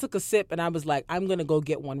 I took a sip and I was like, I'm going to go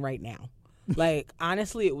get one right now. Like,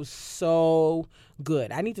 honestly, it was so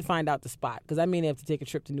good. I need to find out the spot because I may have to take a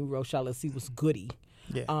trip to New Rochelle and see what's goody.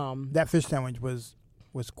 Yeah. That fish sandwich was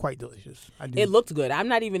quite delicious. It looked good. I'm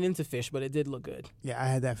not even into fish, but it did look good. Yeah, I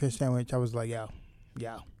had that fish sandwich. I was like, yo.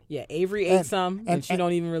 Yeah, Avery ate some, and she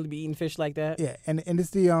don't even really be eating fish like that. Yeah, and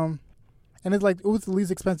it's the and it's like it was the least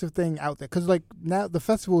expensive thing out there because, like, now the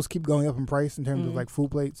festivals keep going up in price in terms of, like, food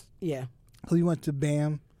plates. Yeah. So we went to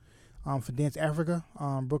BAM for Dance Africa,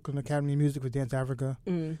 Brooklyn Academy of Music for Dance Africa,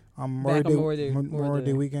 Memorial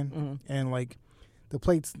Day weekend, and, like, the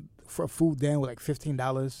plates for food then were like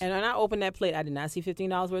 $15. And when I opened that plate, I did not see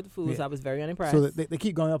 $15 worth of food, so I was very unimpressed. So they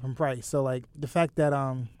keep going up in price. So, like, the fact that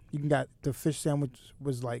you can got the fish sandwich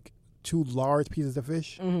was like 2 large pieces of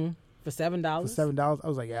fish for $7. For $7, I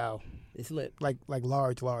was like, yo, it's lit. Like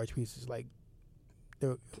large pieces. Like,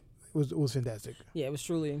 it was fantastic. Yeah, it was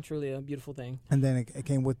truly a beautiful thing. And then it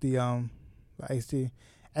came with the iced tea.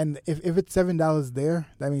 And if it's $7 there,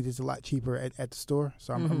 that means it's a lot cheaper at the store.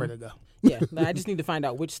 So I'm ready to go. Yeah, I just need to find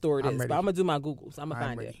out which store it is. But I'm gonna do my Googles. I'm gonna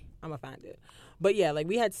find it. But yeah, like,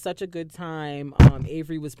 we had such a good time.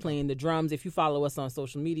 Avery was playing the drums. If you follow us on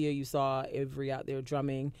social media, you saw Avery out there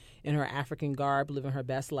drumming in her African garb, living her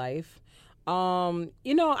best life. You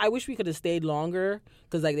know, I wish we could have stayed longer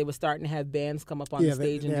because, like, they were starting to have bands come up on the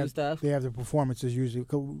stage and do stuff. They have the performances usually.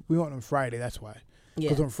 Cause we went on Friday, that's why. Yeah.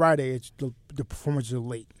 Because on Friday, it's the performances are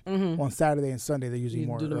late. On Saturday and Sunday, they're usually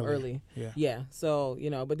more early. Yeah. So, you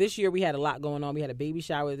know, but this year we had a lot going on. We had a baby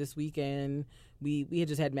shower this weekend. We had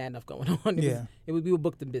just had mad enough going on. We were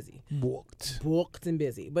booked and busy. Booked and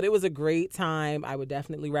busy. But it was a great time. I would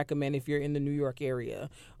definitely recommend, if you're in the New York area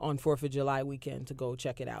on 4th of July weekend, to go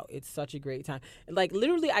check it out. It's such a great time. Like,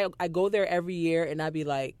 literally, I go there every year and I'd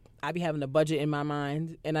be having a budget in my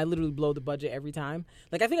mind, and I literally blow the budget every time.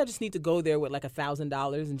 Like, I think I just need to go there with like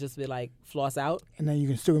 $1,000 and just be like, floss out. And then you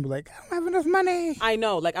can still be like, I don't have enough money. I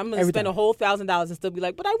know. Like, I'm going to spend a whole $1,000 and still be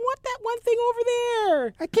like, but I want that one thing over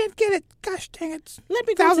there. I can't get it. Gosh dang it. Let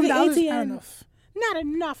me go to the ATM. Not enough. Not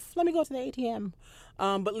enough. Let me go to the ATM.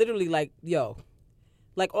 But literally, like, yo,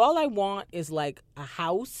 like, all I want is, like, a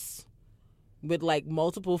house with like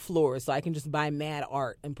multiple floors, so I can just buy mad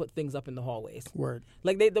art and put things up in the hallways. Word.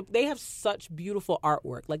 Like they have such beautiful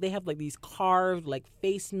artwork. Like they have like these carved like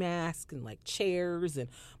face masks and like chairs, and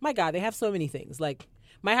my God, they have so many things. Like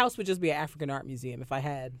my house would just be an African art museum if I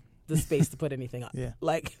had the space to put anything up. Yeah.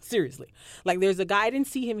 Like seriously. Like there's a guy, I didn't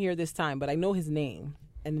see him here this time, but I know his name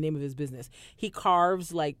and the name of his business. He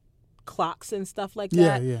carves like clocks and stuff like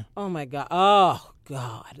that. Yeah. Oh my God. Oh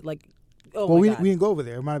God. Like. Oh well, my we God. didn't go over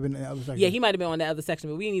there. It might have been in the other section. Yeah, he might have been on the other section,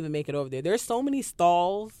 but we didn't even make it over there. There's so many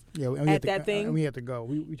stalls at that thing. And we had to go.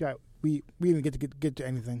 We tried. We didn't get to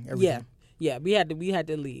anything. Everything. Yeah. We had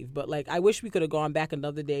to leave. But like, I wish we could have gone back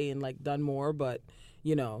another day and like done more. But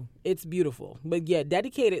you know, it's beautiful. But yeah,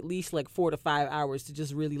 dedicate at least like 4 to 5 hours to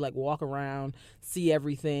just really like walk around, see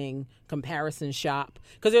everything, comparison shop.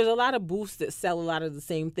 Because there's a lot of booths that sell a lot of the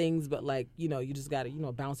same things, but like, you know, you just got to, you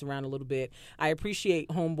know, bounce around a little bit. I appreciate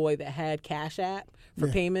Homeboy that had Cash App for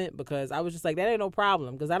payment, because I was just like, that ain't no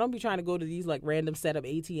problem. Because I don't be trying to go to these like random setup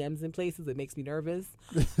ATMs in places. It makes me nervous.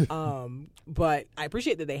 But I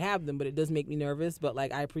appreciate that they have them, but it does make me nervous. But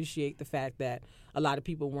like, I appreciate the fact that a lot of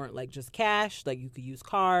people weren't like just cash, like you could use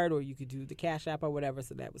card or you could do the Cash App or whatever.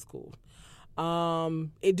 So that was cool.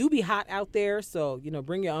 It do be hot out there, so you know,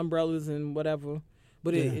 bring your umbrellas and whatever.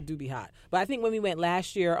 But it do be hot. But I think when we went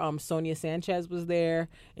last year, Sonia Sanchez was there,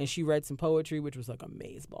 and she read some poetry, which was like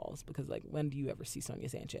amazeballs. Because like, when do you ever see Sonia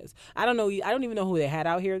Sanchez? I don't know. I don't even know who they had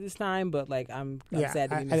out here this time. But like, I'm sad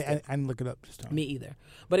that we missed it. I didn't look it up this time. Me either.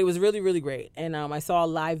 But it was really, really great. And I saw a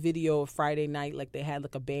live video of Friday night. Like they had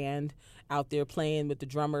like a band out there playing with the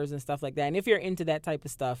drummers and stuff like that. And if you're into that type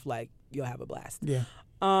of stuff, like you'll have a blast. Yeah.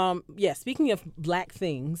 Speaking of black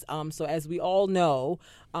things, so as we all know,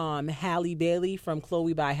 Halle Bailey from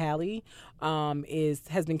Chloe by Halle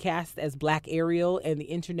has been cast as Black Ariel, and the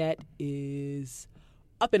internet is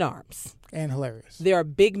up in arms. And hilarious. They are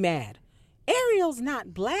big mad. Ariel's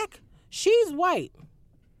not black. She's white.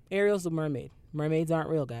 Ariel's a mermaid. Mermaids aren't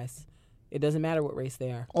real, guys. It doesn't matter what race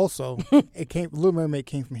they are. Also, Little Mermaid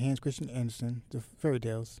came from Hans Christian Andersen, the fairy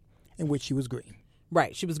tales, in which she was green.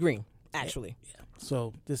 Right, she was green, actually. Yeah.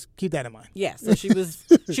 So just keep that in mind. Yeah, so she was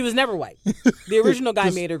never white. The original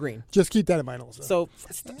guy made her green. Just keep that in mind also.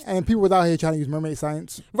 And people were out here trying to use mermaid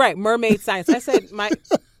science. Right, mermaid science. I said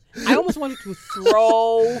I almost wanted to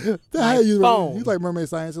throw my phone. You like mermaid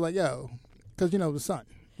science? You're like, yo, because you know the sun,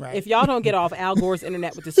 right? If y'all don't get off Al Gore's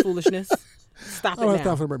internet with this foolishness, stop it now. I don't have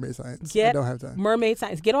time for mermaid science. I don't have time. Mermaid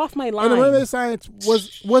science. Get off my line. And the mermaid science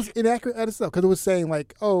was inaccurate at itself, because it was saying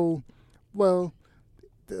like, oh, well,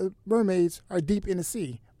 the mermaids are deep in the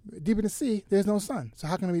sea. Deep in the sea, there's no sun. So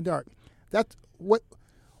how can it be dark? That's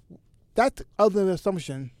other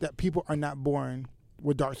assumption that people are not born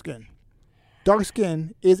with dark skin. Dark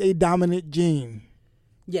skin is a dominant gene.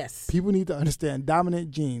 Yes. People need to understand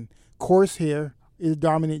dominant gene. Coarse hair is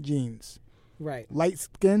dominant genes. Right. Light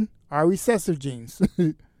skin are recessive genes.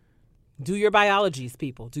 Do your biologies,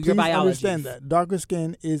 people. Do your biologies. Understand that. Darker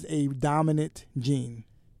skin is a dominant gene.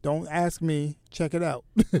 Don't ask me. Check it out.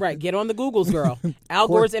 Right. Get on the Googles, girl. Al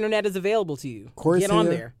Gore's internet is available to you. Get on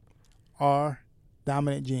there. Are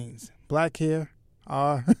dominant genes. Black hair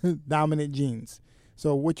are dominant genes.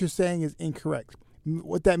 So what you're saying is incorrect.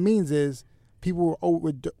 What that means is people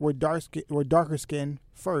were darker skin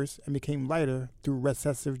first and became lighter through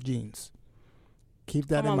recessive genes. Keep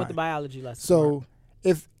that in mind. Come on with the biology lesson. So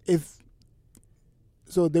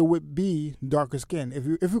so there would be darker skin.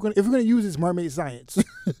 If we're gonna use this mermaid science,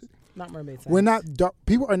 not mermaid science. We're not dark.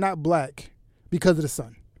 People are not black because of the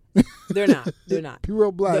sun. They're not. People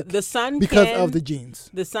are black. The sun because of the genes.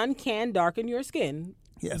 The sun can darken your skin.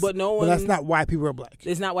 Yes, but no one. But that's not why people are black.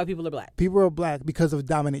 It's not why people are black. People are black because of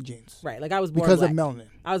dominant genes. Right. Like I was born because black. of melanin.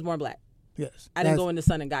 I was born black. Yes. I didn't go in the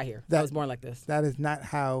sun and got here. I was born like this. That is not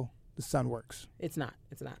how the sun works. It's not.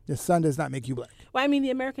 The sun does not make you black. Well, I mean, the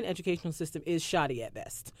American educational system is shoddy at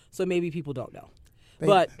best, so maybe people don't know.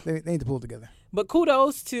 They need to pull it together. But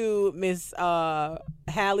kudos to Miss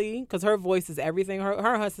Halle, because her voice is everything. Her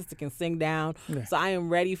and her sister can sing down, so I am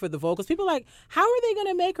ready for the vocals. People are like, how are they going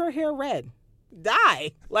to make her hair red?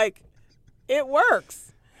 Dye. Like, it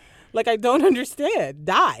works. Like, I don't understand.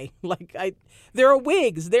 Dye. Like, there are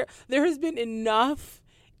wigs. There has been enough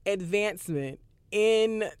advancement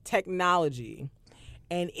in technology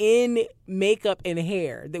and in makeup and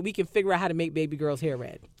hair that we can figure out how to make baby girls' hair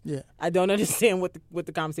red. Yeah, I don't understand what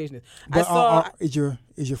the conversation is. But is your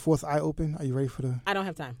fourth eye open? Are you ready for the? I don't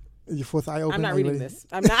have time. Is your fourth eye open? I'm not reading this.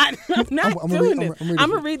 I'm not doing this. I'm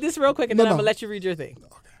gonna read this real quick and then I'm gonna let you read your thing.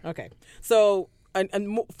 Okay. So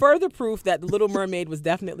further proof that the Little Mermaid was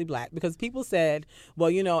definitely black, because people said,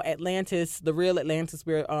 well, Atlantis, the real Atlantis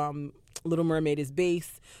where Little Mermaid is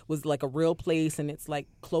based, was like a real place, and it's like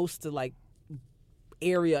close to like the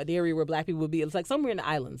area where black people would be. It's like somewhere in the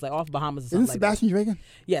islands, like off Bahamas or something. Isn't Sebastian Jamaican?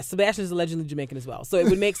 Yes, Sebastian is allegedly Jamaican as well. So it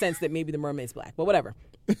would make sense that maybe the mermaid's black, but whatever.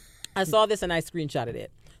 I saw this and I screenshotted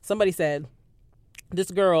it. Somebody said, this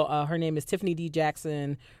girl, her name is Tiffany D.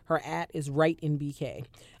 Jackson. Her @ is right in BK.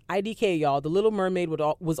 IDK, y'all. The Little Mermaid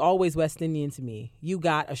was always West Indian to me. You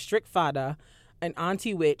got a strict fada, an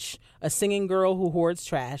auntie witch, a singing girl who hoards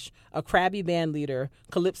trash, a crabby band leader,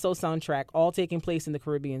 calypso soundtrack, all taking place in the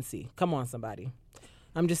Caribbean Sea. Come on, somebody.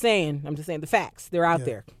 I'm just saying the facts. They're out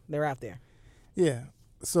there. They're out there. Yeah.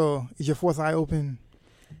 So is your fourth eye open?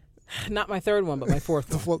 Not my third one, but my fourth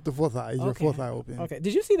one. The fourth eye. Is your fourth eye open? Okay.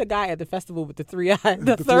 Did you see the guy at the festival with the third eye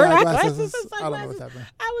glasses? I don't know what's happening.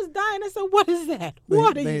 I was dying. I said, what is that?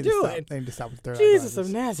 What are you doing? They need to stop with third Jesus eye of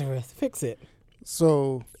Nazareth. Fix it.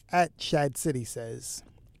 So at Shad City says,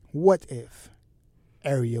 what if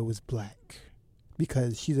Ariel was black?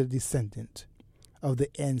 Because she's a descendant of the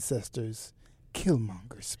ancestors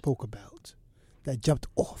Killmonger spoke about that jumped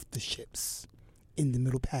off the ships in the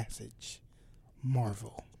Middle Passage.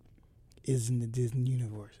 Marvel is in the Disney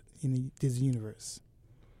universe.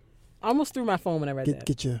 I almost threw my phone when I read that.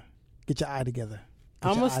 Get your eye together. I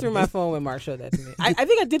almost threw my phone when Mark showed that to me. I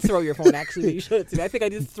think I did throw your phone, actually, when you showed it to me. I think I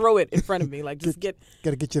did throw it in front of me. Like,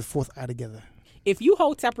 gotta get your fourth eye together. If you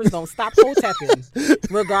hoteppers don't stop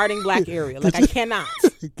hotepping regarding Black Ariel, like, I cannot.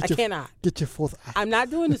 Get your fourth eye. I'm not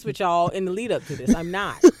doing this with y'all in the lead up to this. I'm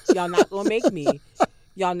not. Y'all not gonna make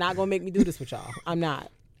me do this with y'all. I'm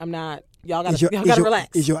not. Y'all gotta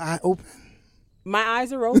relax. Is your eye open? My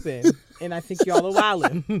eyes are open, and I think y'all are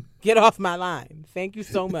wildin'. Get off my line. Thank you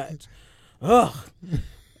so much. Ugh.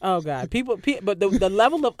 Oh God. But the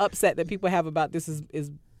level of upset that people have about this is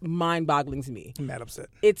mind-boggling to me. I'm mad upset.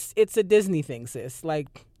 It's a Disney thing, sis.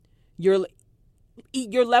 Like, your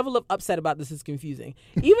level of upset about this is confusing.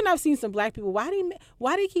 Even I've seen some black people.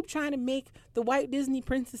 Why they keep trying to make the white Disney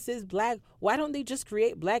princesses black? Why don't they just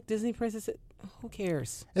create black Disney princesses? Who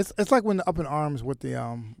cares? It's like when the Up in Arms with the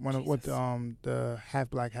the half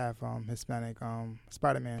black, half Hispanic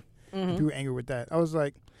Spider-Man. Mm-hmm. People were angry with that. I was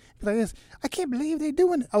like this. I can't believe they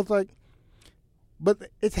doing it. I was like, but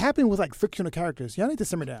it's happening with like fictional characters. Y'all need to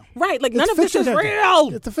simmer down. Right, like none of this is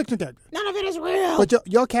real. It's a fictional character. None of it is real. But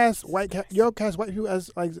y'all cast white people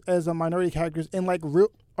as minority characters in like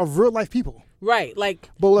real life people. Right, like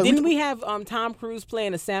didn't we have Tom Cruise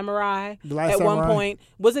playing a samurai at one point?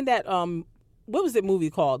 Wasn't that what was that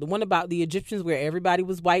movie called? The one about the Egyptians where everybody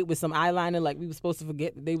was white with some eyeliner, like we were supposed to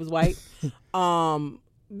forget that they was white.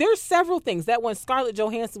 There's several things. That one, Scarlett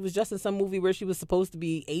Johansson was just in some movie where she was supposed to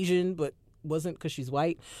be Asian but wasn't because she's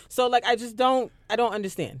white. So like I don't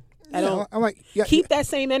understand. I'm like, keep that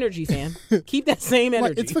same energy, fam. Keep that same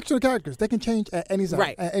energy. Like, it's fictional characters. They can change at any time.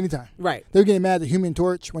 Right. At any time. Right. They were getting mad at Human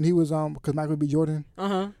Torch when he was because Michael B. Jordan.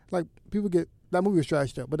 Like people get that movie was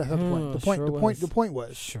trashed up, but that's not the point. The point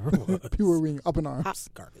was people were being up in arms. Hot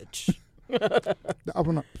garbage. Up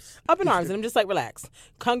in arms, and I'm just like, relax.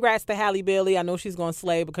 Congrats to Halle Bailey. I know she's gonna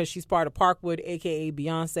slay because she's part of Parkwood, aka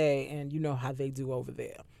Beyonce, and you know how they do over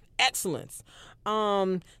there. Excellence.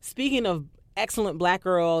 Speaking of excellent black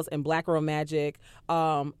girls and black girl magic,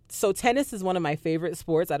 so tennis is one of my favorite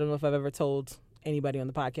sports. I don't know if I've ever told anybody on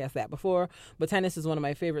the podcast that before, but tennis is one of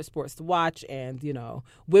my favorite sports to watch, and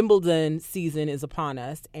Wimbledon season is upon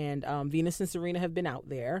us, and Venus and Serena have been out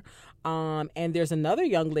there, and there's another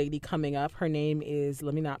young lady coming up. Her name is,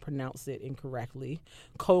 let me not pronounce it incorrectly,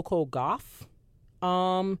 Coco Gauff.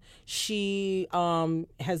 She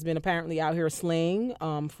has been apparently out here slaying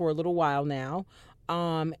for a little while now,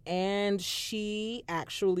 and she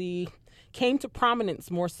actually came to prominence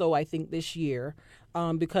more so, I think, this year,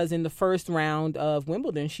 because in the first round of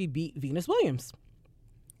Wimbledon, she beat Venus Williams.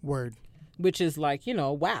 Word. Which is like,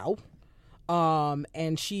 wow.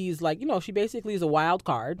 And she's like, she basically is a wild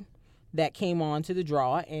card that came on to the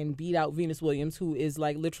draw and beat out Venus Williams, who is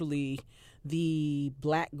like literally the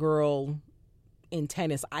black girl in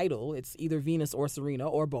tennis idol. It's either Venus or Serena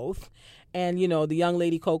or both. And, the young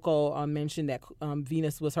lady Coco mentioned that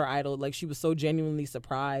Venus was her idol. Like, she was so genuinely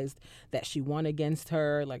surprised that she won against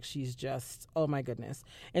her. Like, she's just, oh my goodness.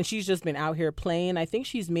 And she's just been out here playing. I think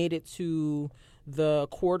she's made it to the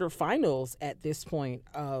quarterfinals at this point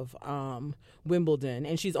of Wimbledon.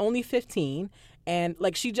 And she's only 15. And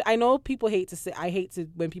like I know people hate to say, I hate to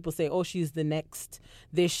when people say, oh, she's the next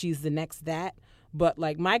this, she's the next that. But,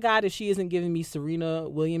 like, my God, if she isn't giving me Serena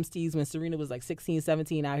Williams tease when Serena was, like, 16,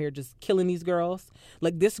 17 out here just killing these girls.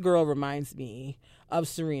 Like, this girl reminds me of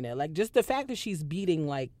Serena. Like, just the fact that she's beating,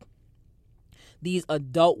 like, these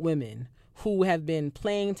adult women who have been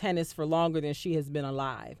playing tennis for longer than she has been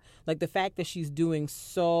alive. Like, the fact that she's doing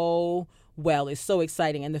so well is so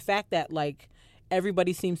exciting. And the fact that, like,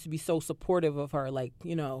 everybody seems to be so supportive of her. Like,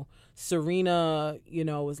 you know, Serena, you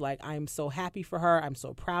know, was like, I'm so happy for her. I'm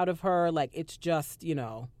so proud of her. Like, it's just, you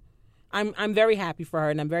know, I'm very happy for her,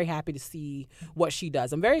 and I'm very happy to see what she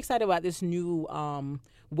does. I'm very excited about this new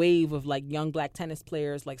wave of, like, young black tennis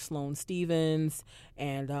players like Sloane Stephens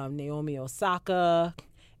and Naomi Osaka.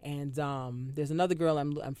 And there's another girl,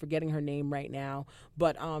 I'm forgetting her name right now.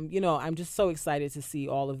 But, you know, I'm just so excited to see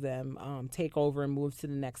all of them take over and move to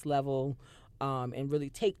the next level. And really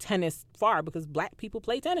take tennis far, because black people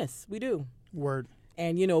play tennis. We do. Word.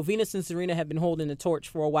 And, you know, Venus and Serena have been holding the torch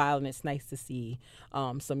for a while, and it's nice to see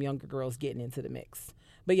some younger girls getting into the mix.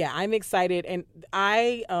 But, yeah, I'm excited. And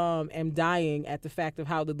I am dying at the fact of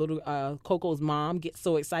how the little Coco's mom gets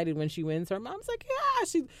so excited when she wins. Her mom's like, yeah,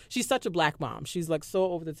 she's such a black mom. She's, like,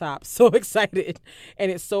 so over the top, so excited.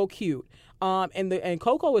 And it's so cute. And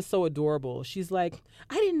Coco is so adorable. She's like,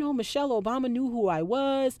 I didn't know Michelle Obama knew who I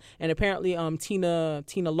was. And apparently Tina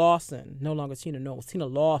Lawson, no longer Tina Knowles, Tina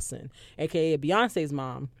Lawson, a.k.a. Beyonce's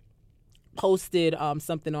mom, posted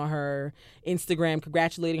something on her Instagram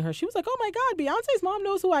congratulating her. She was like, oh my God, Beyonce's mom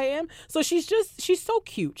knows who I am. So she's so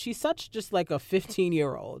cute. She's such just like a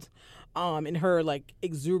 15-year-old. In her, like,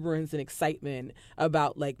 exuberance and excitement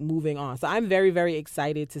about, like, moving on. So I'm very, very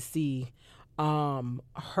excited to see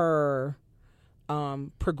her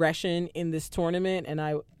progression in this tournament. And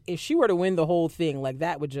if she were to win the whole thing, like,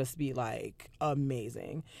 that would just be, like,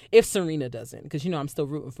 amazing. If Serena doesn't, because, you know, I'm still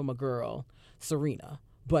rooting for my girl Serena.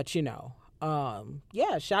 But, you know,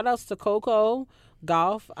 yeah, shout outs to Coco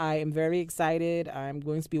Gauff. I am very excited. I'm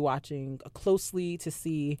going to be watching closely to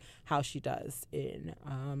see how she does in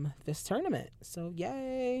this tournament. So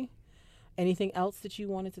yay. Anything else that you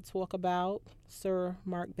wanted to talk about, Sir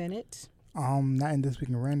Mark Bennett? Not in This Week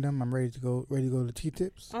in Random. I'm ready to go to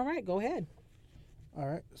T-Tips. All right, go ahead. All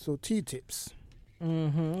right, so T-Tips.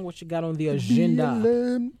 What you got on the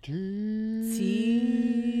agenda? T-Tips.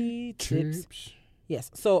 Yes.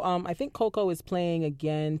 So I think Coco is playing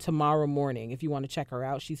again tomorrow morning. If you want to check her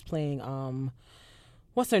out, she's playing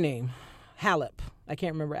what's her name? Halep. I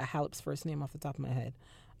can't remember Halep's first name off the top of my head.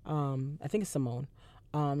 I think it's Simone.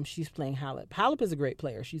 She's playing Halep. Halep is a great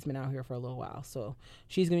player. She's been out here for a little while. So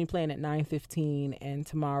she's going to be playing at 9:15, and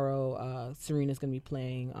tomorrow Serena's going to be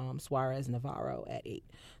playing Suarez Navarro at 8.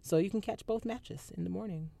 So you can catch both matches in the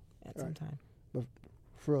morning at some time. But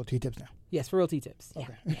for real T-Tips now. Yes, for real T-Tips. Yeah.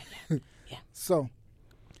 Okay. Yeah. So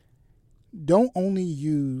don't only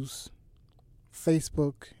use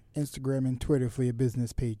Facebook, Instagram, and Twitter for your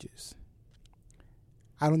business pages.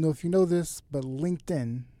 I don't know if you know this, but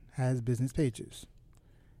LinkedIn has business pages.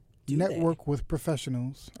 Network with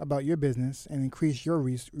professionals about your business and increase your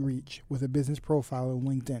reach with a business profile on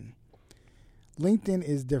LinkedIn. LinkedIn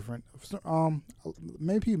is different.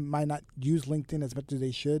 Many people might not use LinkedIn as much as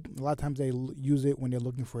they should. A lot of times they use it when they're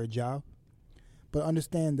looking for a job. But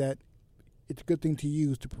understand that it's a good thing to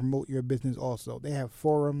use to promote your business also. They have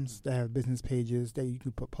forums, they have business pages that you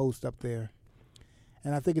can put posts up there.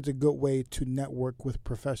 And I think it's a good way to network with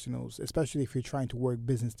professionals, especially if you're trying to work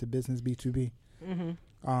business to business, B2B.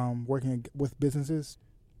 Working with businesses,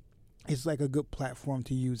 it's like a good platform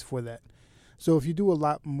to use for that. So if you do a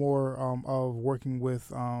lot more of working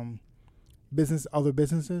with other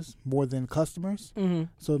businesses more than customers,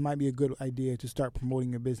 so it might be a good idea to start promoting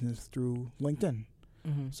your business through LinkedIn.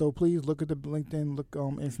 So please look at the LinkedIn, look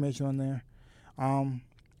information on there.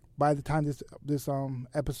 By the time this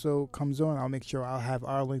episode comes on, I'll make sure I'll have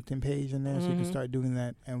our LinkedIn page in there, so you can start doing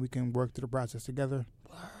that, and we can work through the process together.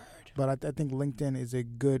 But I think LinkedIn is a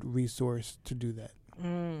good resource to do that.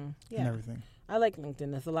 And everything. I like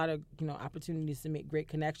LinkedIn. There's a lot of opportunities to make great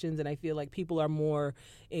connections, and I feel like people are more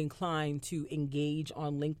inclined to engage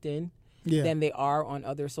on LinkedIn than they are on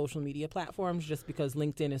other social media platforms, just because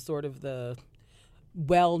LinkedIn is sort of the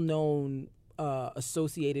well-known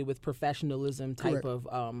associated with professionalism type of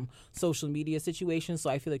social media situation. So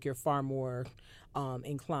I feel like you're far more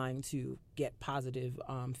inclined to get positive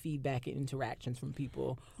feedback and interactions from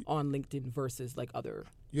people on LinkedIn versus like other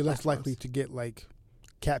You're less likely to get like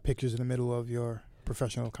cat pictures in the middle of your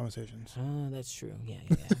professional conversations. Oh, that's true. Yeah.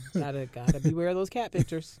 Gotta beware of those cat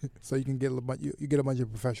pictures. So you can get you get a bunch of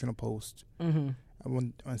professional posts on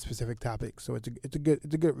specific topics. So it's a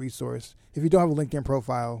good resource. If you don't have a LinkedIn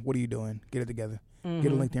profile, what are you doing? Get it together.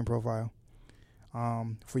 Get a LinkedIn profile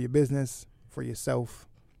for your business, for yourself.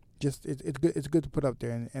 Just it's good. It's good to put up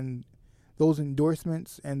there, and those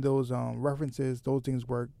endorsements and those references, those things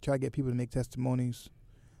work. Try to get people to make testimonies.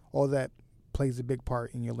 All that plays a big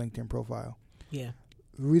part in your LinkedIn profile. Yeah.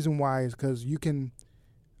 The reason why is because you can.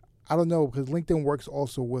 I don't know, because LinkedIn works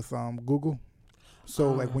also with Google.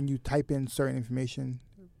 So like when you type in certain information,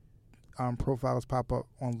 profiles pop up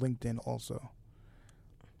on LinkedIn also.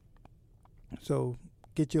 So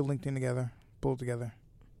get your LinkedIn together, pull it together.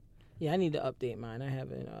 Yeah, I need to update mine. I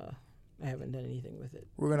haven't done anything with it.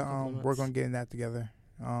 We're gonna work on getting that together,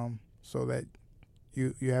 so that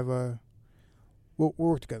you have we'll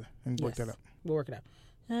work together and work that out. We'll work it out.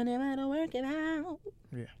 I never work it out.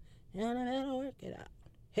 Yeah. I never work it out.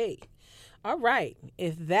 Hey, all right.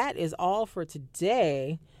 If that is all for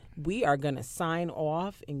today, we are going to sign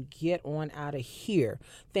off and get on out of here.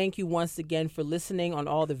 Thank you once again for listening on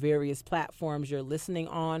all the various platforms you're listening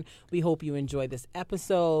on. We hope you enjoy this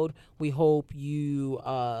episode. We hope you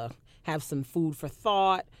have some food for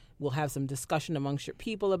thought. We'll have some discussion amongst your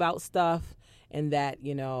people about stuff, and that,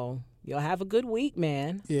 you'll have a good week,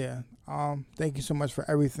 man. Yeah. Thank you so much for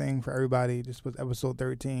everything, for everybody. This was episode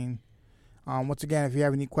 13. Once again, if you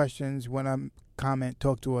have any questions, want to comment,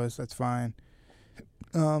 talk to us, that's fine.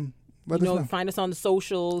 Let us know. Find us on the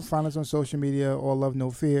socials. Find us on social media, All Love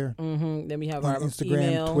No Fear. Mm-hmm. Then we have on our Instagram,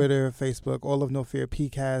 email. Twitter, Facebook, All Love No Fear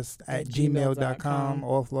PCast at gmail.com.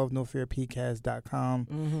 All Love No Fear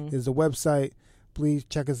PCast.com is the website. Please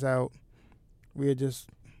check us out. We're just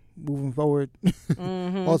moving forward.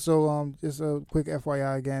 Also, just a quick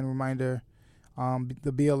FYI again, reminder.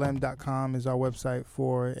 The BLM.com is our website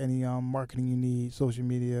for any marketing you need, social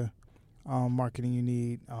media marketing you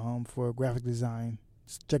need for graphic design.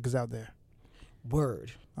 Just check us out there.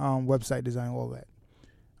 Word. Website design, all that.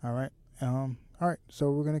 All right. All right. So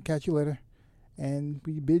we're going to catch you later. And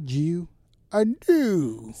we bid you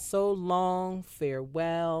adieu. So long.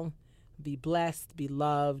 Farewell. Be blessed. Be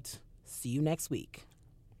loved. See you next week.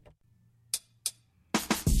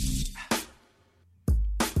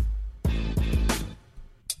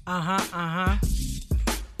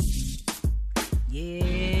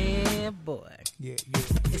 Yeah, boy. Yeah.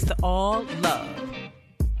 It's the All Love,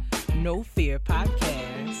 No Fear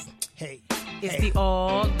podcast. Hey. It's the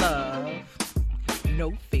All Love,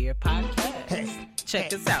 No Fear podcast. Hey.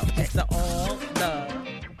 Check us out. It's the All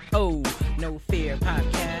Love, No Fear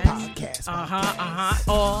podcast. Podcast.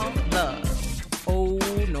 All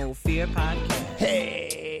Love, No Fear podcast.